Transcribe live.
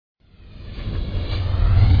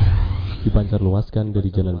dipancar luaskan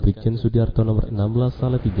dari Jalan Brigjen Sudiarto nomor 16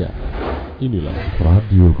 Salatiga. Inilah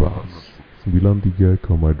Radio Ras 93,2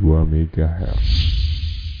 MHz.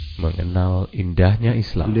 Mengenal indahnya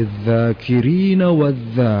Islam.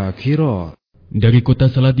 Dari kota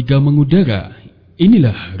Salatiga mengudara,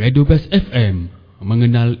 inilah Radio Bas FM.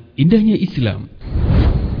 Mengenal indahnya Islam.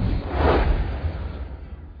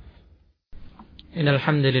 Innal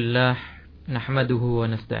hamdalillah nahmaduhu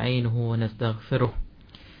wa nasta'inuhu wa nastaghfiruh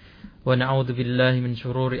wa na'udzu billahi min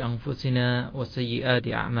shururi anfusina wa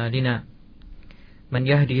sayyiati a'malina. Man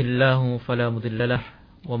yahdihillahu fala mudilla lahu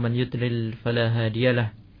wa man yudlil fala hadiya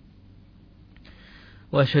lahu.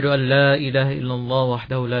 Wa asyhadu an la ilaha illallah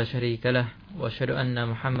wahdahu la syarika lahu wa asyhadu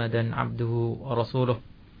anna Muhammadan 'abduhu wa rasuluh.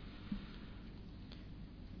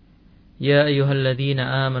 Ya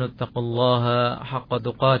ayyuhalladzina amanu taqullaha haqqa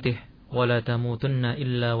tuqatih wa la tamutunna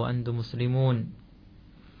illa wa antum muslimun.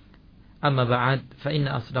 Amma ba'd, fa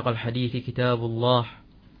inna asdaqal hadithi kitabullah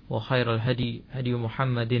wa khairal hadi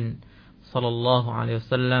Muhammadin sallallahu alaihi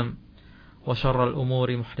wasallam wa syarral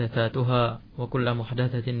umuri muhdatsatuha wa kullu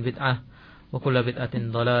muhdatsatin bid'ah wa kullu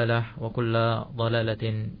bid'atin dhalalah wa kullu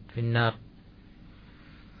dhalalatin finnar.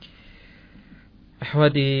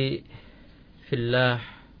 Ahwadi fillah,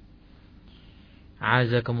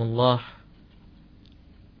 a'azakumullah.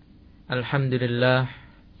 Alhamdulillah,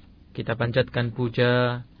 kita panjatkan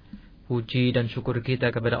puji dan syukur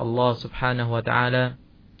kita kepada Allah Subhanahu wa ta'ala,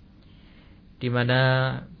 di mana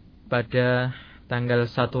pada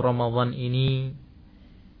tanggal 1 Ramadan ini,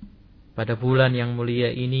 pada bulan yang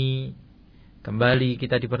mulia ini, kembali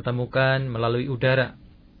kita dipertemukan melalui udara.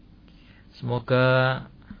 Semoga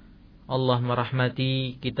Allah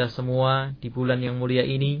merahmati kita semua di bulan yang mulia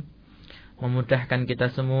ini, memudahkan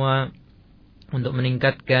kita semua untuk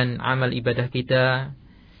meningkatkan amal ibadah kita,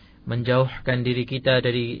 menjauhkan diri kita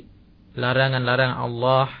dari larangan-larangan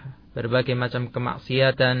Allah, berbagai macam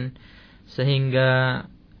kemaksiatan, sehingga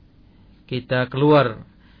kita keluar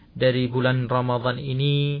dari bulan Ramadan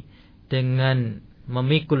ini dengan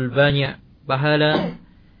memikul banyak pahala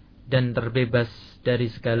dan terbebas dari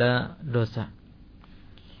segala dosa.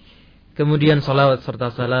 Kemudian salawat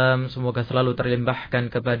serta salam semoga selalu terlimpahkan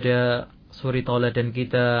kepada suri tauladan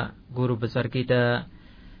kita, guru besar kita,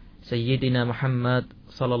 Sayyidina Muhammad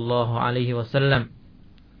sallallahu alaihi wasallam.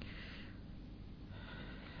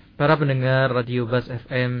 Para pendengar Radio Bas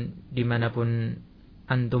FM dimanapun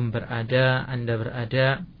antum berada, anda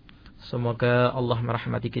berada, semoga Allah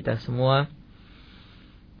merahmati kita semua.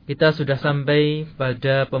 Kita sudah sampai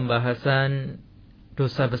pada pembahasan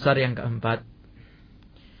dosa besar yang keempat,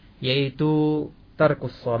 yaitu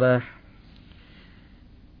Tarkush Sholah.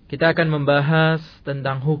 Kita akan membahas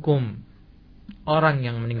tentang hukum orang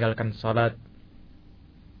yang meninggalkan salat.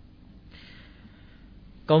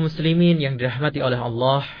 Kaum muslimin yang dirahmati oleh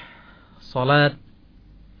Allah, salat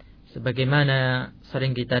sebagaimana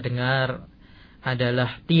sering kita dengar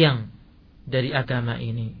adalah tiang dari agama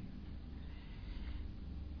ini.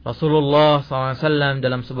 Rasulullah SAW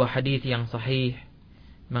dalam sebuah hadis yang sahih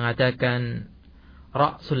mengatakan,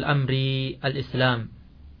 Ra'sul amri al-Islam.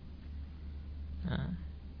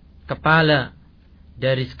 Kepala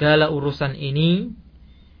dari segala urusan ini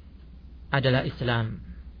adalah Islam.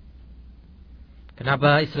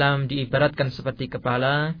 Kenapa Islam diibaratkan seperti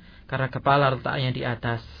kepala? Karena kepala letaknya di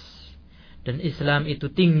atas. Dan Islam itu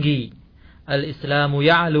tinggi. Al-Islamu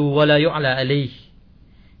ya'lu wa la yu'la alaih.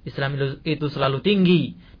 Islam itu selalu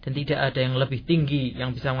tinggi dan tidak ada yang lebih tinggi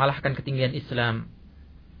yang bisa mengalahkan ketinggian Islam.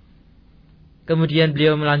 Kemudian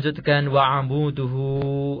beliau melanjutkan,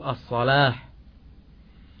 wa'amuduhu as-salah.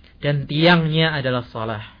 Dan tiangnya adalah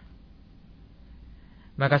salah.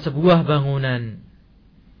 Maka sebuah bangunan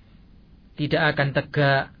tidak akan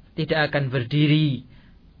tegak, tidak akan berdiri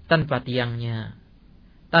tanpa tiangnya,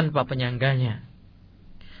 tanpa penyangganya.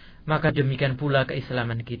 Maka demikian pula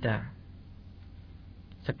keislaman kita.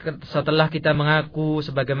 Setelah kita mengaku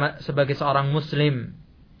sebagai seorang muslim,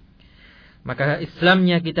 maka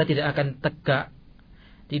Islamnya kita tidak akan tegak,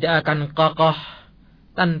 tidak akan kokoh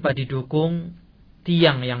tanpa didukung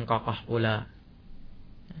tiang yang kokoh pula.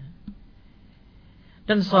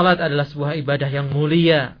 Dan salat adalah sebuah ibadah yang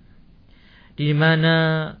mulia, di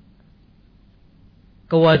mana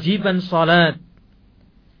kewajiban salat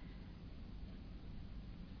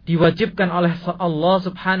diwajibkan oleh Allah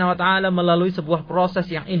Subhanahu wa ta'ala melalui sebuah proses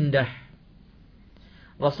yang indah.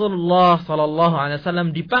 Rasulullah sallallahu alaihi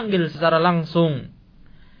wasallam dipanggil secara langsung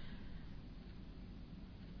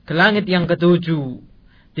ke langit yang ketujuh,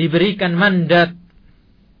 diberikan mandat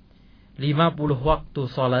 50 waktu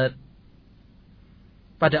salat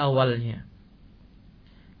pada awalnya.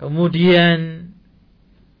 Kemudian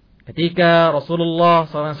Ketika Rasulullah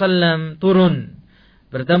SAW turun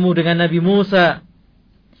bertemu dengan Nabi Musa,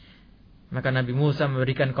 maka Nabi Musa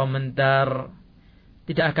memberikan komentar,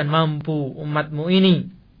 tidak akan mampu umatmu ini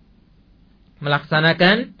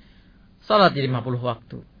melaksanakan salat di 50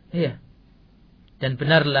 waktu. Iya. Dan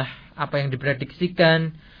benarlah apa yang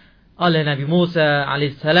diprediksikan oleh Nabi Musa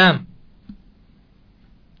alaihissalam.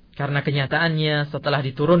 Karena kenyataannya setelah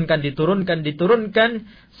diturunkan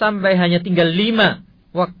sampai hanya tinggal 5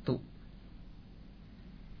 waktu.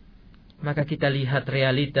 Maka kita lihat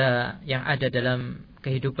realita yang ada dalam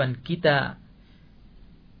kehidupan kita.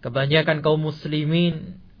 Kebanyakan kaum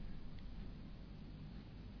muslimin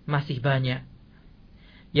masih banyak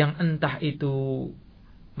yang entah itu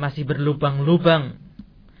masih berlubang-lubang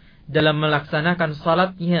dalam melaksanakan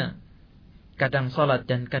salatnya. Kadang salat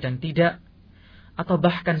dan kadang tidak. Atau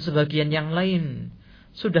bahkan sebagian yang lain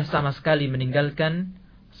sudah sama sekali meninggalkan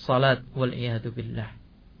salat, wal'iyadu billah.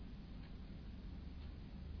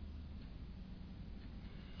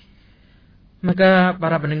 Maka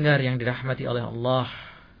para pendengar yang dirahmati oleh Allah,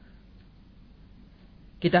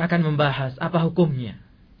 kita akan membahas apa hukumnya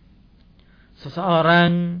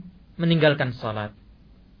seseorang meninggalkan salat.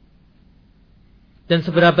 Dan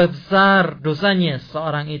seberapa besar dosanya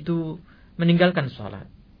seseorang itu meninggalkan salat.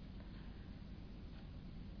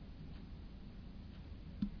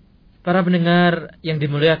 Para pendengar yang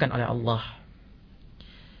dimuliakan oleh Allah,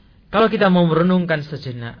 kalau kita mau merenungkan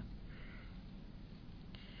sejenak,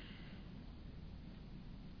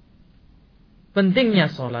 pentingnya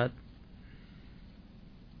salat,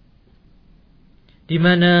 di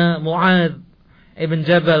mana Mu'adz ibn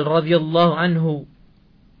Jabal radhiyallahu anhu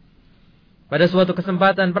pada suatu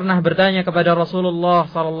kesempatan pernah bertanya kepada Rasulullah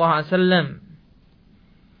sallallahu alaihi wasallam,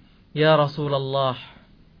 "Ya Rasulullah,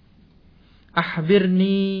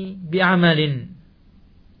 akhbirni bi'amalin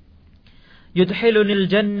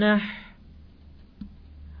yudkhilunil jannah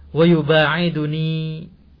wa yuba'iduni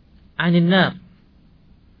 'anil nar."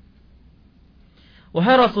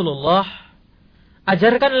 Wahai Rasulullah,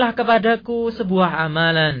 ajarkanlah kepadaku sebuah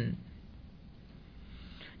amalan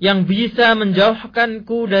yang bisa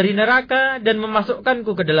menjauhkanku dari neraka dan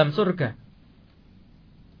memasukkanku ke dalam surga.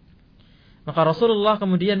 Maka Rasulullah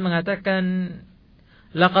kemudian mengatakan,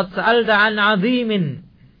 "Laqad sa'alta 'an 'azimin."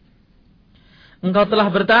 Engkau telah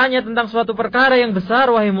bertanya tentang suatu perkara yang besar,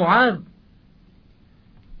 wahai Mu'adz.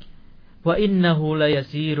 Wa innahu la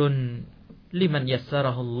yasirun liman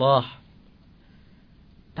yassarahu Allah.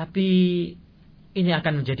 Tapi ini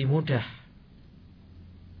akan menjadi mudah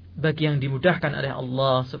bagi yang dimudahkan oleh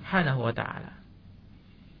Allah Subhanahu wa ta'ala.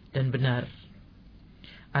 Dan benar,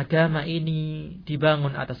 agama ini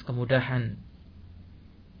dibangun atas kemudahan,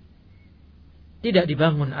 tidak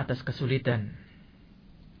dibangun atas kesulitan.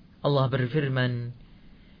 Allah berfirman,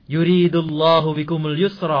 "Yuridullahu bikumul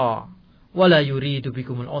yusra wala yuridu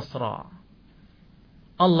bikumul usra."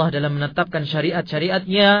 Allah dalam menetapkan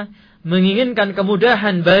syariat-syariatnya menginginkan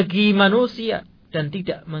kemudahan bagi manusia dan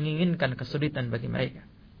tidak menginginkan kesulitan bagi mereka.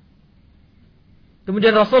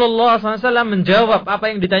 Kemudian Rasulullah SAW menjawab apa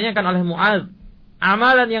yang ditanyakan oleh Mu'adz.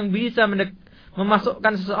 Amalan yang bisa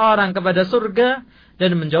memasukkan seseorang kepada surga dan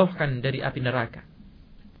menjauhkan dari api neraka.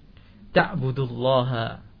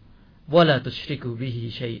 Ta'budullaha wa la tusyriku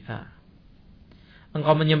bihi syai'a.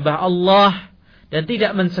 Engkau menyembah Allah dan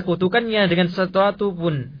tidak mensekutukannya dengan sesuatu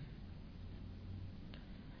pun.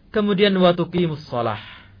 Kemudian wa tuqimus shalah,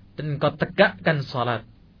 dan engkau tegakkan salat.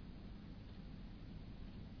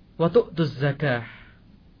 Wa tu'tuz zakah,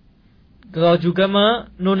 engkau juga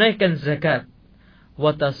menunaikan zakat.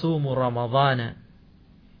 Wa tasumu ramadhana,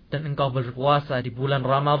 dan engkau berpuasa di bulan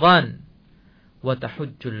Ramadan. Wa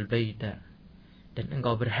tahujjul baita, dan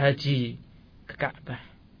engkau berhaji ke Ka'bah.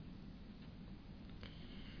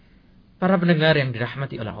 Para pendengar yang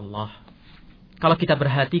dirahmati oleh Allah, kalau kita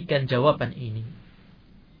perhatikan jawaban ini,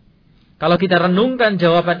 kalau kita renungkan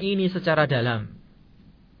jawaban ini secara dalam,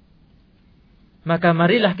 maka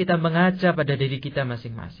marilah kita mengaca pada diri kita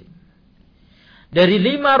masing-masing. Dari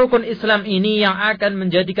 5 rukun Islam ini yang akan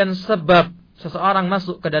menjadikan sebab seseorang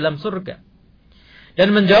masuk ke dalam surga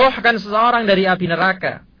dan menjauhkan seseorang dari api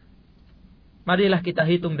neraka, marilah kita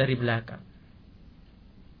hitung dari belakang.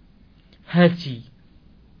 Haji.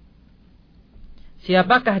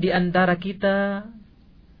 Siapakah di antara kita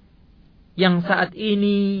yang saat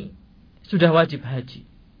ini sudah wajib haji?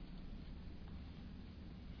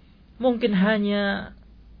 Mungkin hanya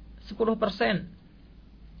 10%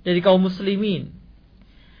 dari kaum muslimin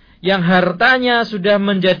yang hartanya sudah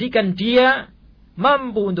menjadikan dia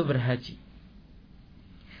mampu untuk berhaji.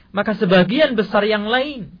 Maka sebagian besar yang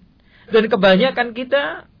lain dan kebanyakan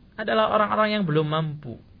kita adalah orang-orang yang belum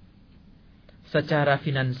mampu. secara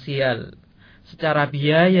finansial, secara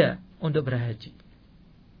biaya untuk berhaji.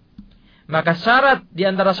 Maka syarat di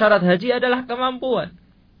antara syarat haji adalah kemampuan.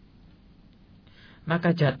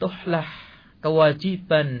 Maka jatuhlah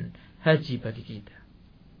kewajiban haji bagi kita.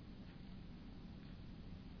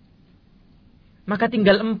 Maka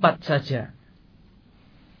tinggal 4 saja.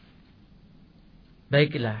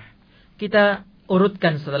 Baiklah, kita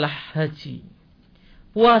urutkan setelah haji.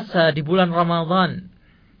 Puasa di bulan Ramadan.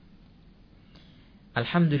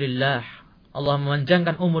 Alhamdulillah, Allah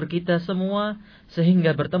memanjangkan umur kita semua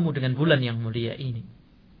sehingga bertemu dengan bulan yang mulia ini.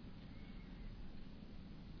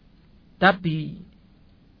 Tapi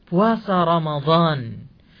puasa Ramadan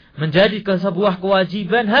menjadi sebuah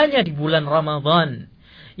kewajiban hanya di bulan Ramadan,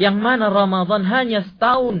 yang mana Ramadan hanya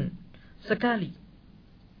setahun sekali.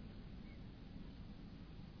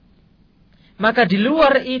 Maka di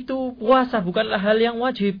luar itu puasa bukanlah hal yang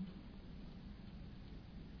wajib.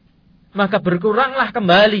 Maka berkuranglah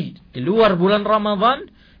kembali di luar bulan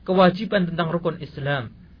Ramadan kewajiban tentang rukun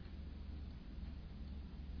Islam.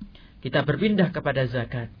 Kita berpindah kepada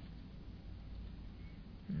zakat.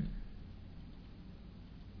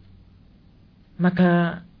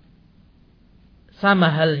 Maka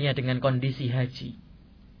sama halnya dengan kondisi haji.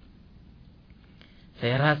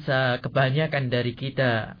 Saya rasa kebanyakan dari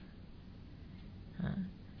kita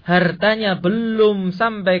hartanya belum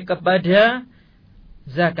sampai kepada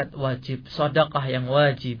zakat wajib, sedekah yang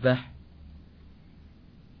wajibah.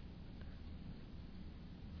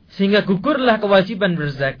 Sehingga gugurlah kewajiban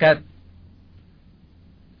berzakat.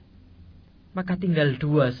 Maka tinggal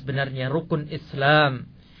 2 sebenarnya rukun Islam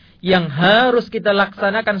yang harus kita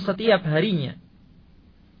laksanakan setiap harinya.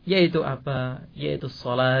 Yaitu apa? Yaitu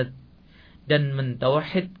salat dan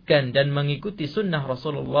mentauhidkan dan mengikuti sunnah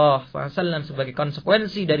Rasulullah SAW sebagai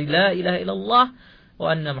konsekuensi dari la ilaha illallah wa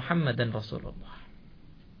anna Muhammadan Rasulullah.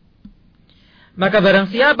 Maka barang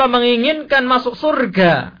siapa menginginkan masuk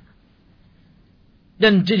surga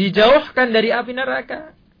dan dijauhkan dari api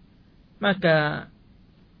neraka, maka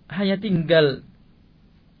hanya tinggal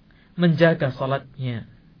menjaga salatnya.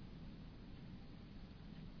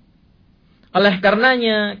 Oleh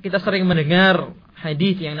karenanya kita sering mendengar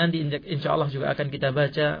hadis yang nanti insyaallah juga akan kita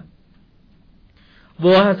baca,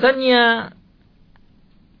 bahwasannya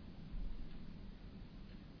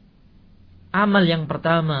amal yang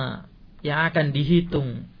pertama yang akan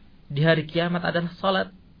dihitung di hari kiamat adalah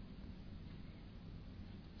salat.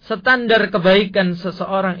 Standar kebaikan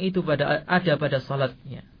seseorang itu ada pada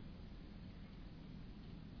salatnya.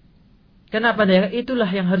 Kenapa? Itulah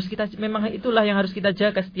yang harus kita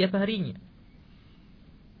jaga setiap harinya.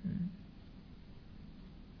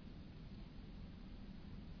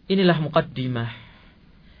 Inilah muqaddimah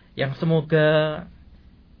yang semoga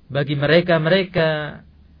bagi mereka-mereka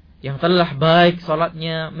yang telah baik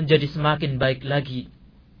salatnya menjadi semakin baik lagi.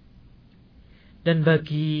 Dan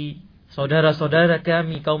bagi saudara-saudara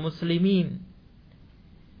kami kaum muslimin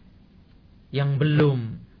yang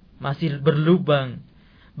belum, masih berlubang,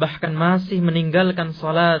 bahkan masih meninggalkan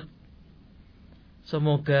salat,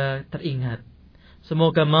 semoga teringat,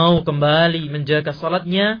 semoga mau kembali menjaga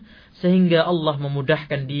salatnya sehingga Allah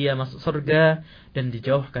memudahkan dia masuk surga dan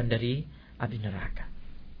dijauhkan dari api neraka.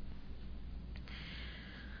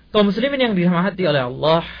 Kaum muslimin yang dirahmati oleh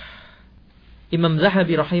Allah, Imam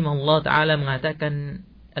Zahabi rahimahullah ta'ala mengatakan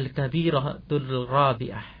al-kabiratul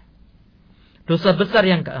rabi'ah, dosa besar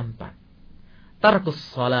yang keempat, tarkus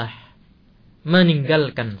shalah,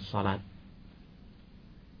 meninggalkan salat.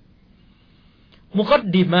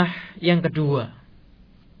 Muqaddimah yang kedua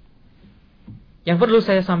yang perlu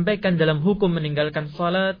saya sampaikan dalam hukum meninggalkan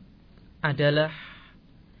salat adalah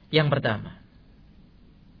yang pertama,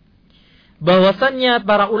 bahwasannya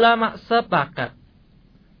para ulama sepakat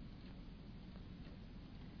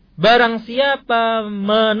barang siapa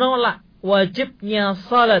menolak wajibnya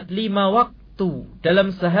salat 5 waktu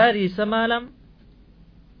dalam sehari semalam,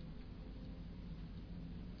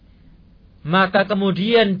 maka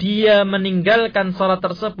kemudian dia meninggalkan salat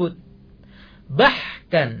tersebut.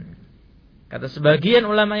 Bahkan kata sebagian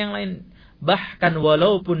ulama yang lain, bahkan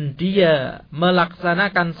walaupun dia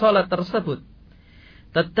melaksanakan salat tersebut,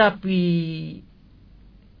 tetapi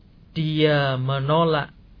dia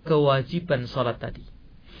menolak kewajiban salat tadi,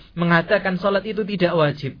 mengatakan salat itu tidak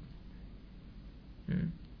wajib.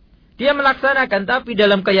 Dia melaksanakan, tapi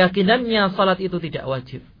dalam keyakinannya salat itu tidak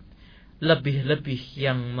wajib. Lebih-lebih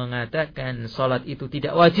yang mengatakan salat itu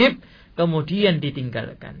tidak wajib kemudian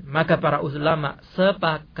ditinggalkan. Maka para ulama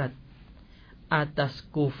sepakat atas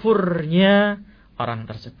kufurnya orang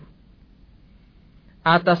tersebut,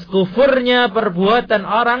 atas kufurnya perbuatan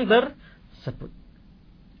orang tersebut.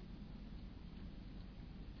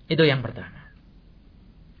 Itu yang pertama.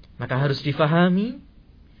 Maka harus difahami,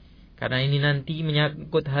 karena ini nanti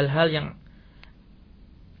menyangkut hal-hal yang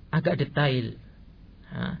agak detail.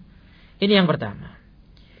 Ini yang pertama.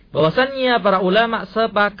 Bahwasannya para ulama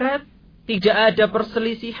sepakat tidak ada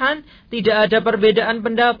perselisihan, tidak ada perbedaan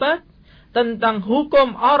pendapat tentang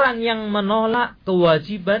hukum orang yang menolak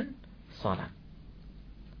kewajiban salat.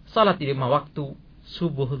 Salat di 5 waktu,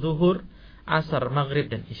 subuh, zuhur, asar,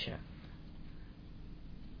 maghrib, dan isya.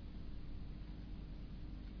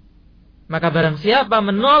 Maka barang siapa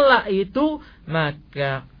menolak itu,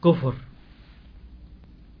 maka kufur.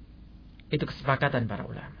 Itu kesepakatan para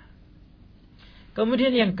ulama.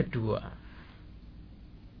 Kemudian yang kedua,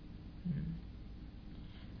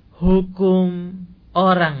 hukum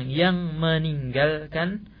orang yang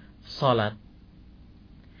meninggalkan salat,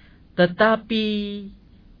 tetapi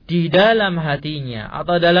di dalam hatinya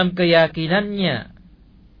atau dalam keyakinannya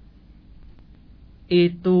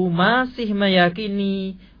itu masih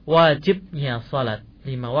meyakini wajibnya salat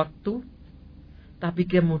 5 waktu, tapi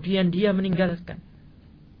kemudian dia meninggalkan.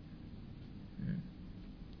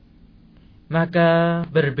 Maka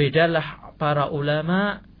berbedalah para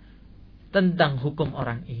ulama tentang hukum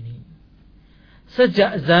orang ini.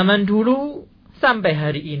 Sejak zaman dulu sampai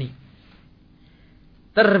hari ini,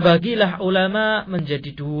 terbagilah ulama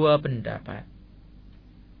menjadi 2 pendapat.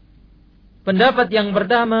 Pendapat yang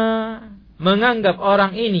pertama menganggap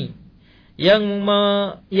orang ini yang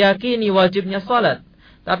meyakini wajibnya salat,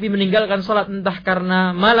 tapi meninggalkan salat entah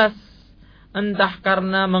karena malas, entah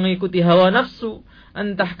karena mengikuti hawa nafsu,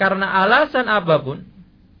 entah karena alasan apapun,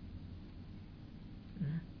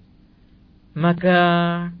 maka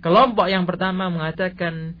kelompok yang pertama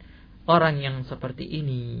mengatakan orang yang seperti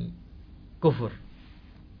ini kufur.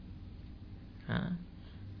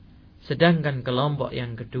 Sedangkan kelompok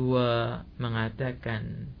yang kedua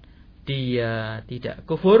mengatakan dia tidak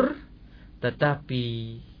kufur,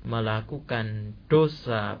 tetapi melakukan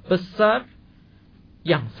dosa besar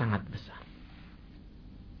yang sangat besar.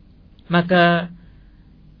 Maka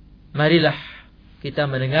marilah kita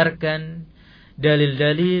mendengarkan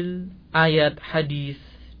dalil-dalil, ayat, hadis,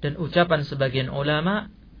 dan ucapan sebagian ulama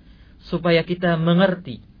supaya kita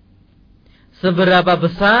mengerti seberapa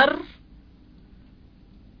besar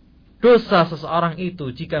dosa seseorang itu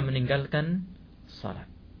jika meninggalkan salat.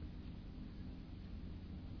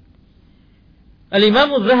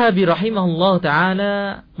 Al-Imam Az-Zahabi rahimahullah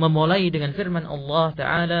ta'ala memulai dengan firman Allah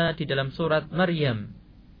ta'ala di dalam surat Maryam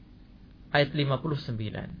ayat 59.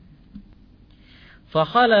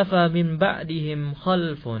 Fakhalafa min ba'dihim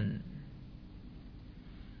khalfun.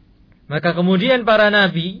 Maka kemudian para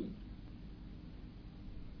nabi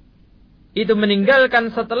itu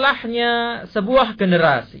meninggalkan setelahnya sebuah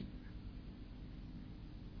generasi.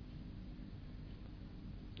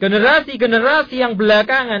 Generasi-generasi yang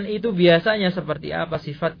belakangan itu biasanya seperti apa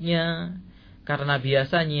sifatnya? Karena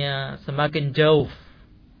biasanya semakin jauh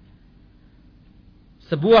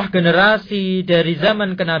sebuah generasi dari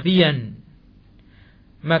zaman kenabian,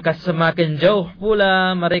 maka semakin jauh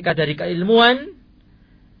pula mereka dari keilmuan,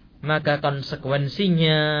 maka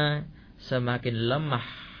konsekuensinya semakin lemah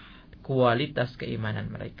kualitas keimanan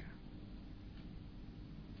mereka.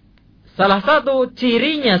 Salah satu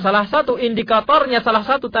cirinya, salah satu indikatornya, salah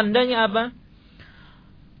satu tandanya apa?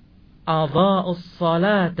 Adha'us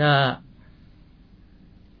salata.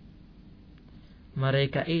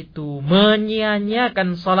 Mereka itu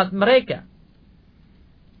menyia-nyiakan salat mereka.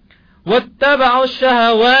 Wattaba'us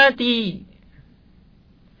syahawati.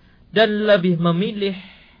 Dan lebih memilih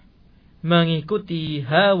mengikuti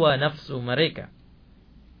hawa nafsu mereka.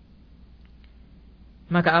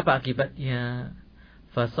 Maka apa akibatnya?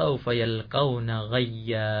 Fasawfa yalqawna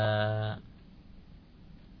ghayya.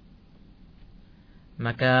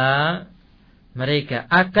 Maka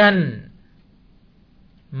mereka akan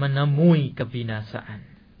menemui kebinasaan.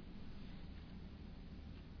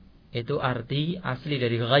 Itu arti asli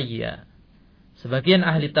dari ghayya. Sebagian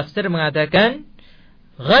ahli tafsir mengatakan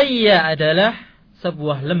ghayya adalah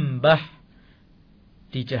sebuah lembah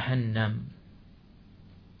di Jahannam.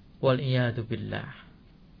 Wal'iyadu billah.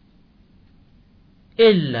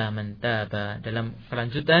 Illa man taba, dalam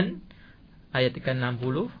kelanjutan ayat 60,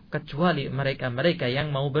 kecuali mereka-mereka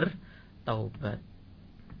yang mau bertaubat.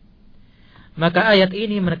 Maka ayat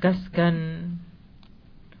ini menegaskan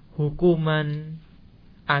hukuman,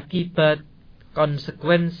 akibat,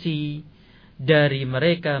 konsekuensi dari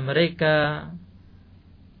mereka-mereka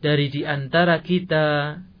dari di antara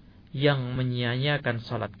kita yang menyia-nyiakan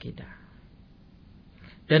salat kita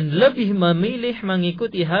dan lebih memilih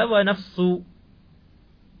mengikuti hawa nafsu.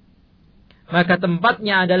 Maka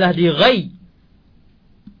tempatnya adalah di ghai,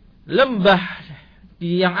 lembah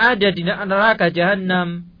yang ada di neraka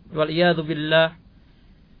Jahannam. Waliyadu billah.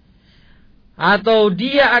 Atau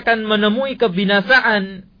dia akan menemui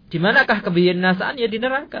kebinasaan. Di manakah kebinasaan? Ya di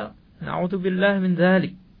neraka. Na'udzubillah min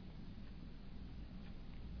dzalik.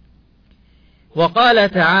 Wa qala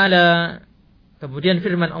ta'ala, kemudian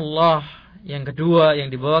firman Allah yang kedua yang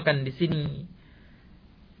dibawakan di sini,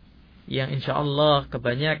 yang insyaallah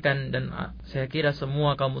kebanyakan dan saya kira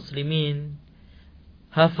semua kaum muslimin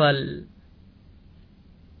hafal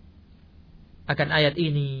akan ayat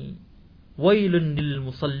ini. Wailun lil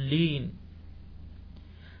musallin.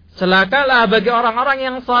 Celakalah bagi orang-orang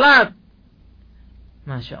yang salat.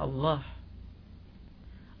 Masya Allah.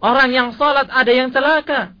 Orang yang salat ada yang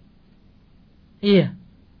celaka. Iya.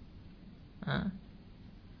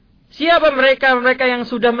 Siapa mereka? Mereka yang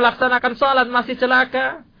sudah melaksanakan salat masih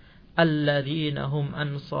celaka. Alladzina hum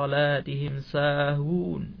an salatihim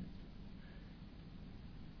sahun.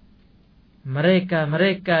 Mereka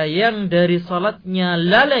yang dari salatnya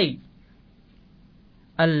lalai.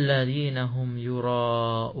 Alladzina hum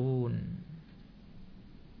yura'un.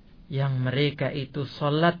 Yang mereka itu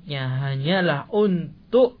salatnya hanyalah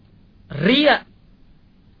untuk riya.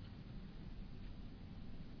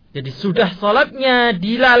 Jadi sudah salatnya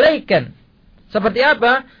dilalaikan. Seperti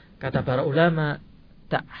apa? Kata para ulama,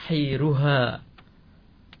 ta'khiruha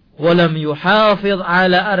wa lam yuhafidh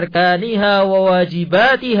ala arkaniha wa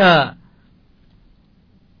wajibatiha.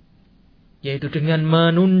 Yaitu dengan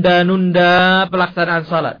menunda-nunda pelaksanaan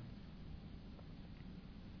salat.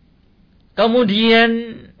 Kemudian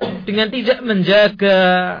dengan tidak menjaga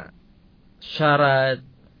syarat,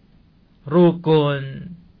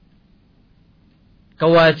 rukun,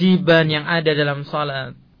 kewajiban yang ada dalam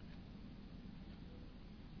salat.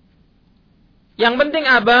 Yang penting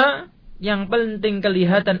apa? Yang penting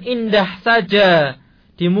kelihatan indah saja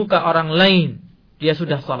di muka orang lain. Dia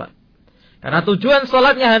sudah salat. Karena tujuan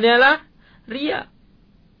salatnya hanyalah riya.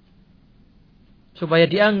 Supaya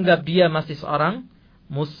dianggap dia masih seorang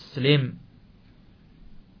muslim.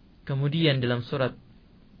 Kemudian dalam surat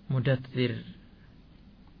Mudaththir,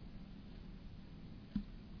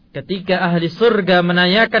 ketika ahli surga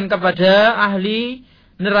menanyakan kepada ahli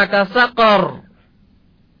neraka Saqar,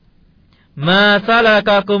 ma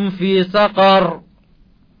salakakum fi Saqar?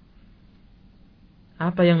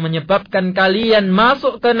 Apa yang menyebabkan kalian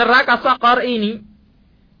masuk ke neraka Saqar ini?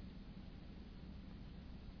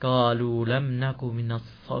 Qalu lam naku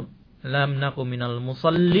minal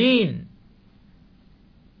musallin.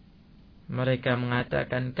 Mereka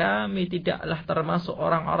mengatakan, kami tidaklah termasuk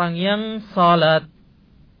orang-orang yang salat.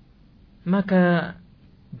 Maka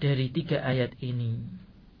dari 3 ayat ini,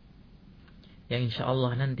 yang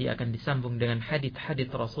insyaallah nanti akan disambung dengan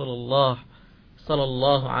hadits-hadits Rasulullah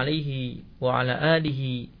sallallahu alaihi wa ala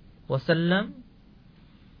alihi wasallam,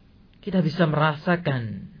 kita bisa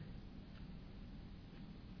merasakan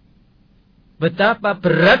betapa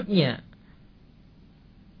beratnya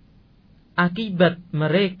akibat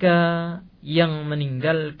mereka yang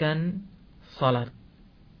meninggalkan salat.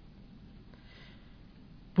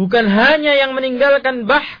 Bukan hanya yang meninggalkan,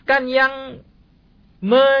 bahkan yang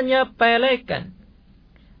menyepelekan.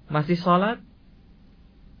 Masih salat,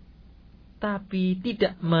 tapi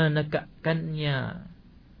tidak menegakkannya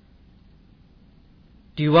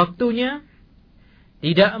di waktunya,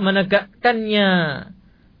 tidak menegakkannya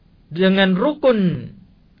dengan rukun,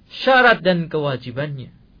 syarat dan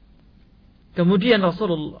kewajibannya. Kemudian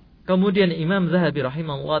Imam Zahabi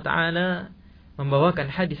rahimahullah ta'ala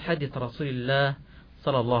membawakan hadis-hadis Rasulullah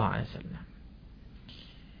sallallahu alaihi wasallam.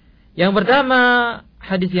 Yang pertama,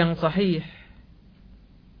 hadis yang sahih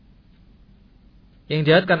yang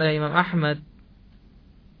diriwayatkan oleh Imam Ahmad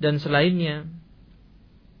dan selainnya.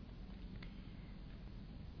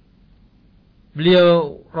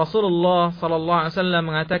 Beliau Rasulullah sallallahu alaihi wasallam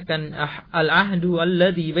mengatakan, al-ahdu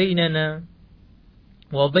alladhi bainana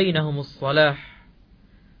wa bainahumus shalah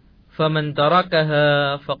faman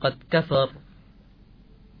tarakaha faqad kafar.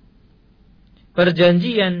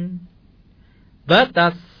 Perjanjian,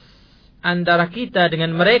 batas antara kita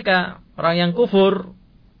dengan mereka, orang yang kufur,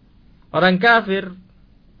 orang kafir,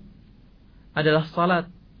 adalah salat.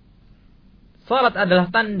 Salat adalah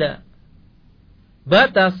tanda,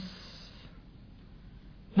 batas,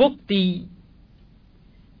 bukti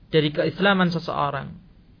dari keislaman seseorang.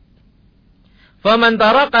 Faman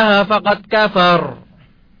tarakaha faqad kafar.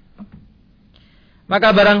 Maka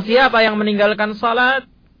barang siapa yang meninggalkan salat,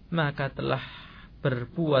 maka telah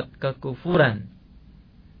berbuat kekufuran.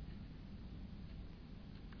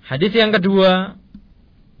 Hadis yang kedua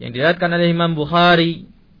yang diriwayatkan oleh Imam Bukhari,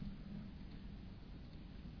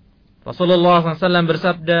 Rasulullah SAW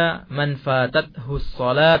bersabda, man fatathu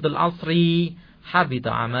salatul asri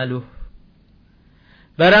habita amaluh.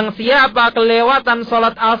 Barang siapa kelewatan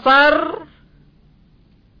salat asar,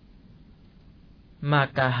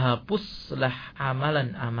 maka hapuslah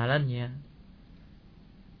amalan-amalannya.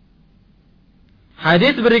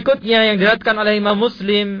 Hadis berikutnya yang diriwayatkan oleh Imam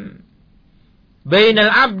Muslim,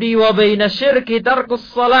 bainal abdi wa bainasyirki tarkus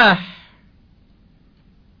shalah.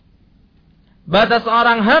 Batas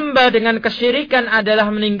orang hamba dengan kesyirikan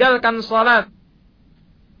adalah meninggalkan salat.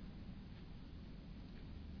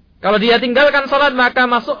 Kalau dia tinggalkan salat, maka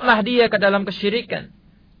masuklah dia ke dalam kesyirikan.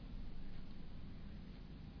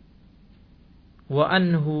 Wa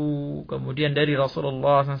anhu, kemudian dari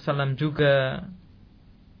Rasulullah SAW juga,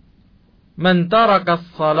 man taraka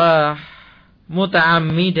shalah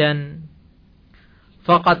muta'ammidan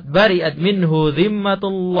faqad bari'at minhu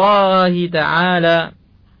zimmatullahi ta'ala.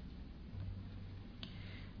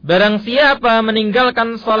 Barang siapa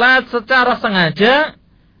meninggalkan salat secara sengaja,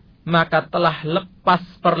 maka telah lepas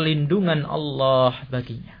perlindungan Allah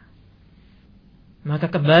baginya. Maka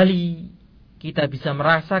kembali kita bisa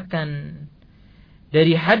merasakan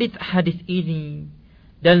dari hadis-hadis ini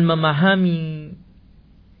dan memahami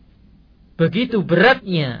begitu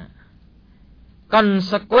beratnya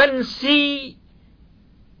konsekuensi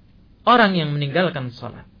orang yang meninggalkan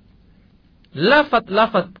salat.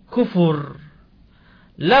 Lafaz-lafaz kufur,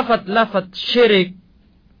 lafaz-lafaz syirik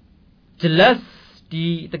jelas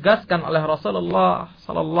ditegaskan oleh Rasulullah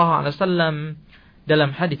sallallahu alaihi wasallam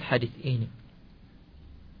dalam hadis-hadis ini.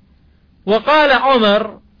 Wa qala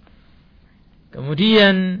Umar,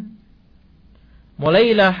 kemudian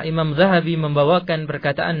mulailah Imam Zahabi membawakan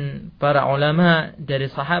perkataan para ulama dari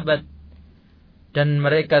sahabat dan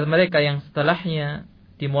mereka yang setelahnya,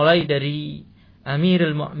 dimulai dari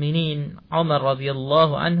Amirul Mukminin Umar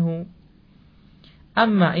radhiyallahu anhu,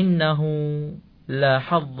 amma innahu la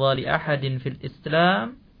hadza li ahadin fil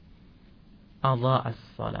Islam adha'as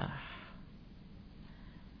salah.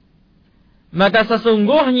 Maka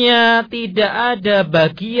sesungguhnya tidak ada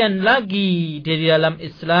bagian lagi di dalam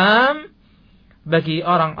Islam bagi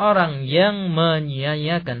orang-orang yang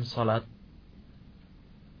menyia-nyiakan salat.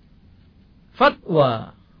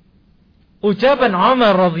 Fatwa ucapan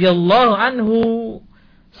Umar radhiyallahu anhu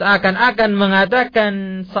seakan-akan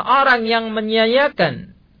mengatakan seorang yang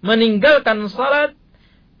menyia-nyiakan, meninggalkan salat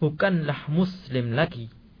bukanlah muslim lagi,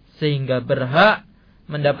 sehingga berhak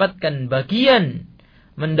mendapatkan bagian,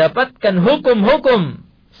 mendapatkan hukum-hukum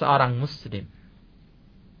seorang muslim.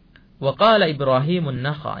 Wa qala Ibrahim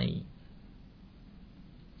an-Nakhai,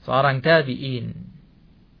 seorang tabi'in,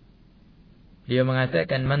 dia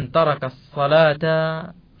mengatakan man taraka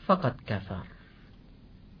as-salata faqad kafar.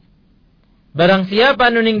 Barang siapa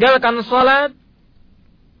meninggalkan salat,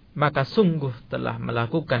 maka sungguh telah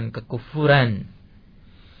melakukan kekufuran.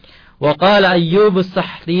 Wa qala Ayyub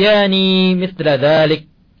as-Sahtiyani mithla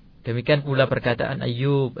dhalik. Demikian pula perkataan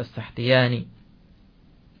Ayyub as-Sahtiyani.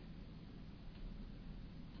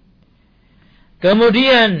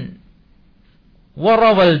 Kemudian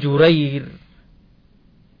warawal Jurair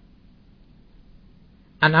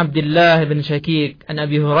an Abdullah bin Syakik an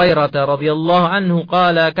Abi Hurairah radhiyallahu anhu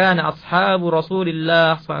qala kana ashabu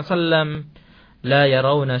Rasulillah sallallahu alaihi wasallam la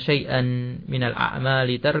yarawna syai'an min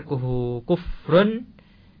al-a'mali tarkuhu kufrun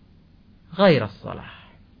ghaira as-salah.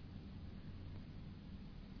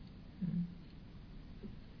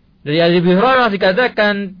 Dari Abi Hurairah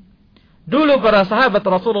dikatakan, dulu para sahabat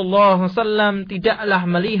Rasulullah SAW tidaklah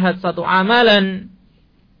melihat satu amalan,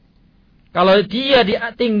 kalau dia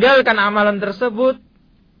ditinggalkan amalan tersebut,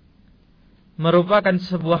 merupakan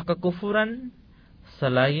sebuah kekufuran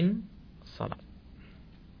selain salat.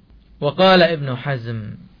 Wa qala Ibnu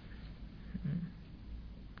Hazm,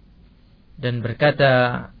 dan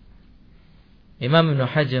berkata Imam Ibnu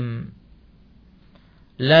Hazm,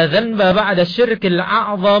 la dhanba ba'da syirkil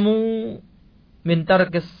a'zamu min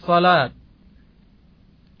tarkis salat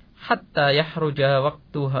hatta yahruja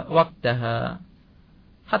waqtaha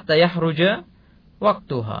hatta yahruja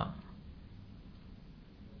waqtaha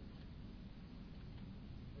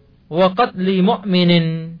wa qatli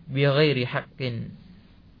mu'minin bighairi haqqin.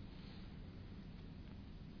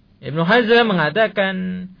 Ibnu Hazm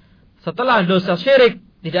mengatakan, setelah dosa syirik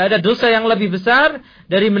tidak ada dosa yang lebih besar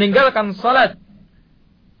dari meninggalkan salat.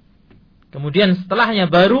 Kemudian setelahnya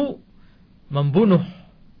baru membunuh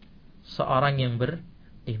seorang yang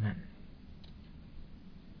beriman.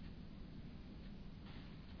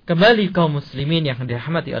 Kembali kaum muslimin yang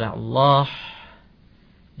dirahmati oleh Allah,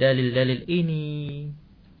 dalil-dalil ini,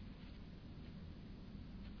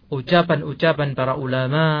 ucapan-ucapan para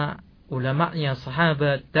ulama, ulama'nya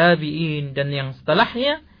sahabat, tabi'in, dan yang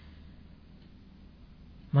setelahnya,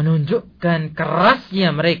 menunjukkan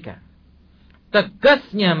kerasnya mereka,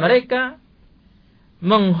 tegasnya mereka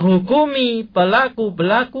menghukumi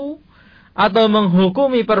pelaku-pelaku atau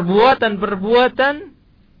menghukumi perbuatan-perbuatan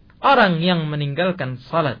orang yang meninggalkan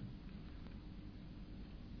salat.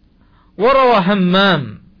 Warawa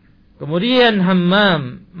Hammam, kemudian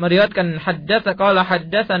Hammam meriwayatkan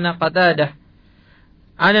haddatsana Qatadah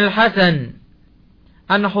an al-Hasan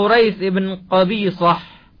an Hurais ibn Qabisah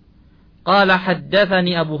qala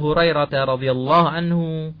haddatsani Abu Hurairah radhiyallahu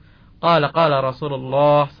anhu qala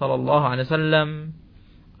Rasulullah sallallahu alaihi wasallam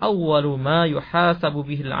awwalu ma yuhasabu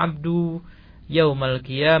bihi al-'abdu yaumal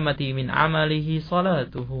qiyamati min 'amalihi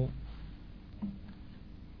salatuhu.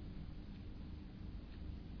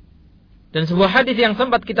 Dan sebuah hadis yang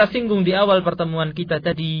sempat kita singgung di awal pertemuan kita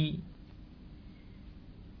tadi,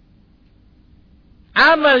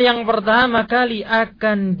 amal yang pertama kali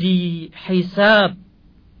akan dihisab,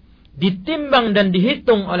 ditimbang dan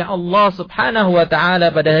dihitung oleh Allah Subhanahu wa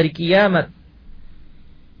taala pada hari kiamat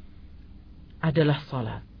adalah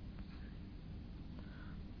salat.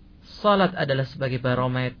 Salat adalah sebagai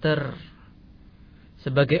barometer,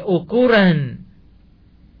 sebagai ukuran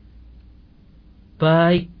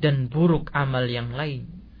baik dan buruk amal yang lain.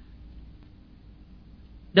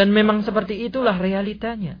 Dan memang seperti itulah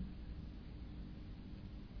realitanya.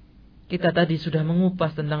 Kita tadi sudah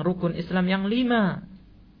mengupas tentang rukun Islam yang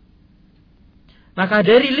 5. Maka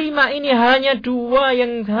dari 5 ini hanya 2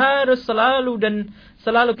 yang harus selalu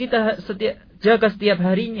kita jaga setiap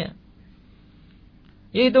harinya,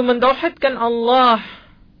 yaitu mentauhidkan Allah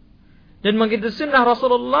dan mengikuti sunnah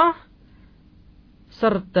Rasulullah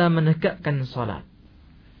serta menegakkan salat.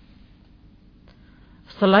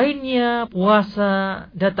 Selainnya puasa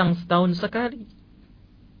datang setahun sekali.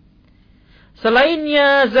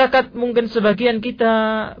 Selainnya zakat, mungkin sebagian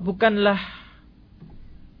kita bukanlah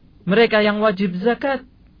mereka yang wajib zakat.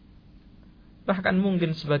 Bahkan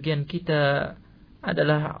mungkin sebagian kita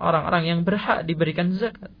adalah orang-orang yang berhak diberikan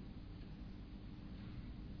zakat.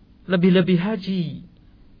 Lebih-lebih haji.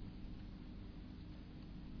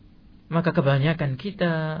 Maka kebanyakan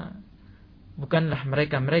kita bukanlah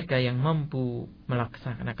mereka-mereka yang mampu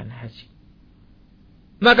melaksanakan haji.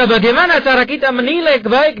 Maka bagaimana cara kita menilai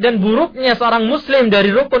baik dan buruknya seorang muslim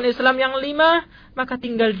dari rukun Islam yang 5? Maka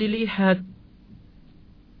tinggal dilihat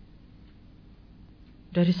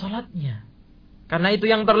dari salatnya. Karena itu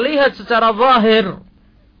yang terlihat secara zahir.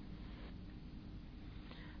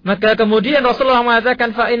 Maka kemudian Rasulullah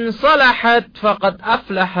mengatakan, fa in salahat faqad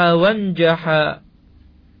aflaha wanjaha.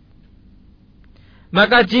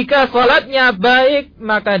 Maka jika salatnya baik,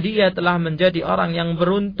 maka dia telah menjadi orang yang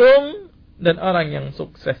beruntung dan orang yang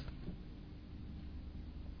sukses.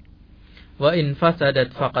 Wa in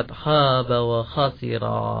fasadat faqad khaba wa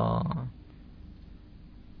khasira.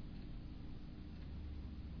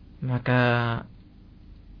 Maka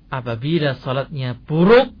apabila salatnya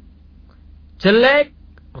buruk, jelek,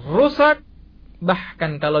 rusak,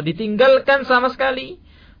 bahkan kalau ditinggalkan sama sekali,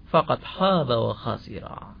 faqad khaba wa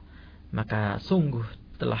khasira, maka sungguh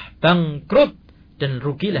telah bangkrut dan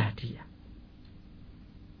rugilah dia.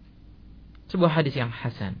 Sebuah hadis yang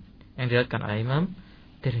hasan yang diriwayatkan oleh Imam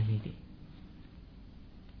Tirmidzi.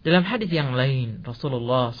 Dalam hadis yang lain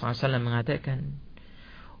Rasulullah SAW mengatakan,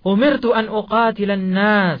 umirtu an uqatilan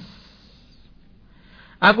nas.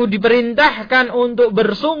 Aku diperintahkan untuk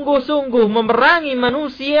bersungguh-sungguh memerangi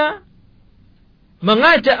manusia,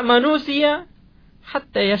 mengajak manusia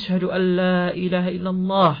hatta yashhadu an la ilaha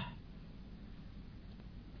illallah.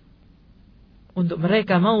 Untuk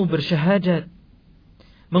mereka mau bersyahadat,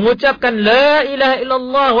 mengucapkan la ilaha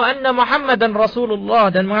illallah wa anna Muhammadan Rasulullah,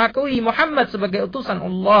 dan mengakui Muhammad sebagai utusan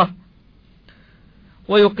Allah.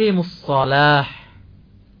 Wa yuqimus shalah,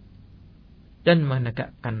 dan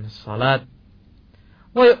menegakkan salat.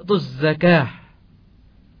 Wa yu'tuz zakah,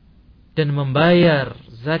 dan membayar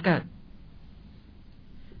zakat.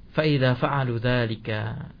 Fa idza fa'alu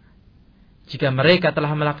dzalika, jika mereka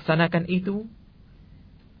telah melaksanakan itu,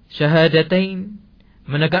 syahadatain,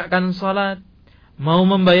 menegakkan salat, mau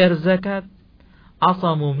membayar zakat,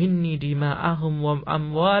 asamu minni dima'ahum wa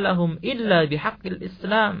amwalahum illa bihaqqil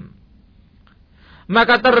Islam,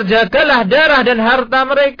 maka terjagalah darah dan harta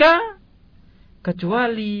mereka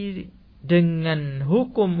kecuali dengan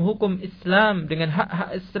hukum-hukum Islam, dengan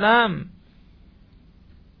hak-hak Islam.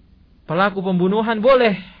 Pelaku pembunuhan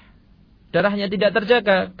boleh darahnya tidak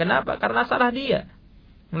terjaga. Kenapa? Karena salah dia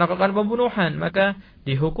melakukan pembunuhan, maka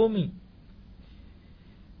dihukumi.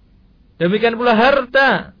 Demikian pula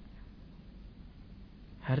harta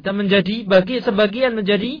menjadi bagi sebagian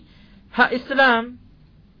menjadi hak Islam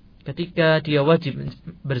ketika dia wajib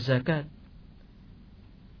berzakat.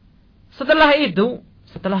 Setelah itu,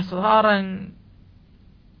 setelah seorang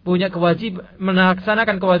punya kewajiban,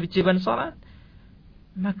 melaksanakan kewajiban salat,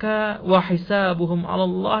 maka wahisabuhum 'ala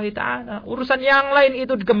Allah Ta'ala. Urusan yang lain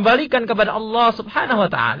itu dikembalikan kepada Allah Subhanahu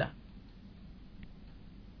wa Ta'ala.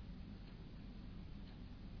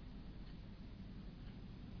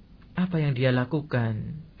 Apa yang dia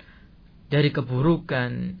lakukan dari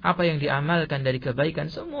keburukan, apa yang diamalkan dari kebaikan,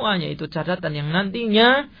 semuanya itu catatan yang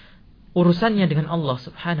nantinya urusannya dengan Allah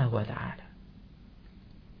Subhanahu wa Ta'ala.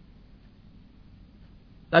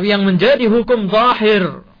 Tapi yang menjadi hukum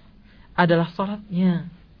zahir adalah salatnya.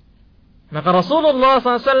 Maka Rasulullah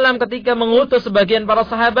SAW ketika mengutus sebagian para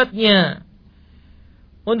sahabatnya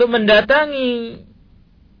untuk mendatangi,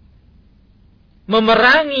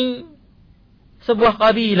 memerangi sebuah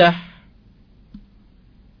kabilah,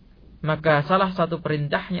 maka salah satu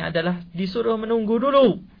perintahnya adalah disuruh menunggu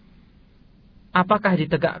dulu apakah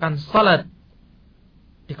ditegakkan salat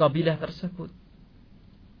di kabilah tersebut.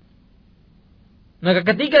 Maka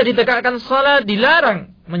ketika ditegakkan salat,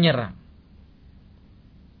 dilarang menyerang.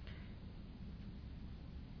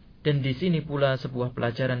 Dan di sini pula sebuah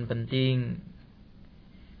pelajaran penting,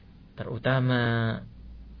 terutama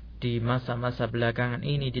di masa-masa belakangan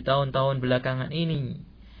ini, di tahun-tahun belakangan ini,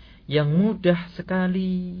 yang mudah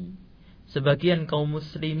sekali sebagian kaum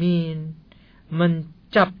muslimin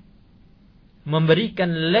mencap,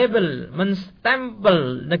 memberikan label,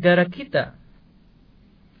 menstempel negara kita,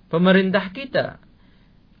 pemerintah kita,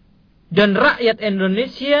 dan rakyat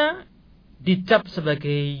Indonesia dicap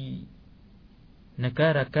sebagai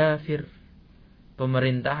negara kafir,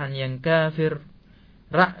 pemerintahan yang kafir,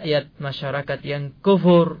 rakyat masyarakat yang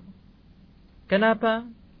kufur. Kenapa?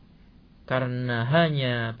 Karena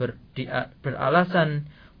hanya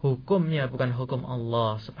beralasan hukumnya bukan hukum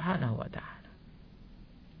Allah Subhanahu wa Ta'ala.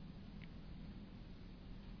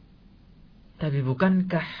 Tapi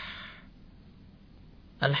bukankah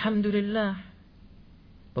alhamdulillah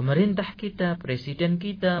pemerintah kita, presiden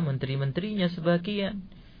kita, menteri-menterinya sebagian,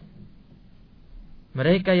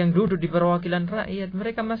 mereka yang duduk di perwakilan rakyat,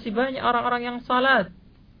 mereka masih banyak orang-orang yang salat.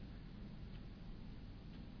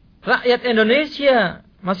 Rakyat Indonesia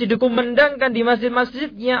masih dikumandangkan di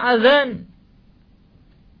masjid-masjidnya azan.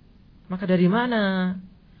 Maka dari mana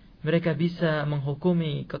mereka bisa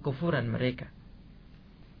menghukumi kekufuran mereka?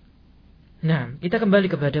 Nah, kita kembali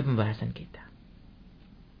kepada pembahasan kita.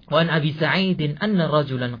 Wa an Abi Sa'idin anna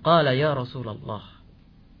rajulan qala ya Rasulullah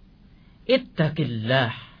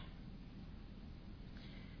ittaqillah.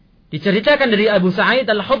 Diceritakan dari Abu Sa'id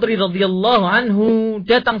Al-Khudri radhiyallahu anhu,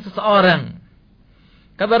 datang seseorang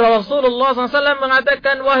kepada Rasulullah SAW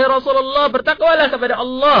mengatakan, wahai Rasulullah, bertakwalah kepada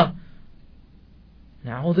Allah.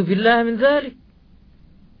 Na'udzubillah min dzalik.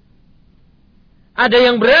 Ada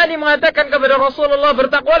yang berani mengatakan kepada Rasulullah,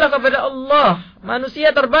 bertakwalah kepada Allah.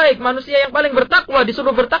 Manusia terbaik, manusia yang paling bertakwa,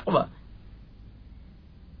 disuruh bertakwa.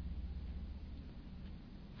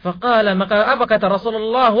 Faqala, maka apa kata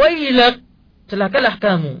Rasulullah? Wailak, celakalah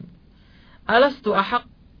kamu. Alastu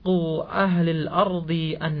ahaqqu ahli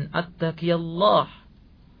al-ardi an attaqiyallah.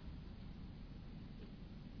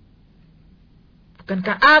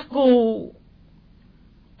 Bukankah aku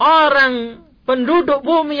orang penduduk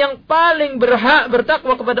bumi yang paling berhak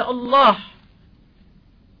bertakwa kepada Allah?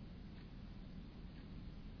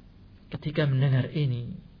 Ketika mendengar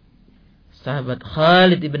ini, sahabat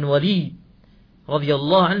Khalid ibn Walid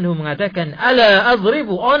radhiyallahu anhu mengatakan, ala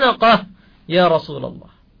adribu anaqah ya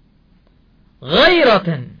Rasulullah.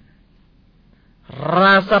 Ghairatan,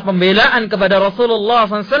 rasa pembelaan kepada Rasulullah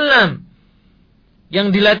SAW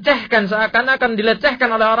yang dilecehkan, seakan-akan dilecehkan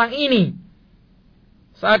oleh orang ini,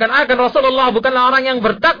 seakan-akan Rasulullah bukanlah orang yang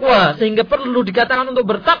bertakwa sehingga perlu dikatakan untuk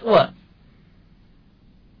bertakwa.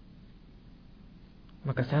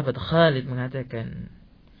 Maka sahabat Khalid mengatakan,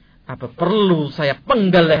 apa perlu saya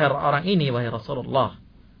penggal leher orang ini wahai Rasulullah?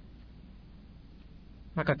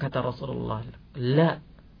 Maka kata Rasulullah, la,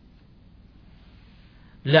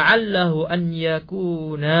 la'allahu an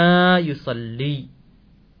yakuna yusalli.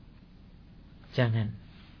 Jangan.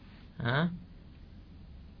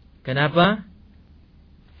 Kenapa?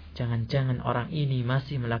 Jangan-jangan orang ini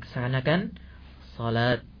masih melaksanakan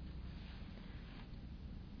salat.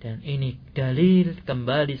 Dan ini dalil,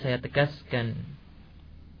 kembali saya tegaskan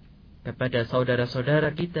kepada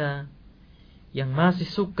saudara-saudara kita yang masih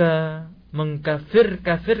suka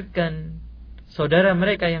mengkafir-kafirkan saudara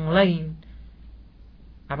mereka yang lain.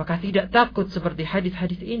 Apakah tidak takut seperti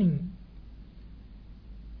hadis-hadis ini?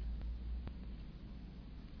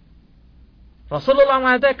 Rasulullah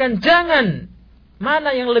mengatakan, jangan.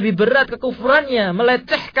 Mana yang lebih berat kekufurannya?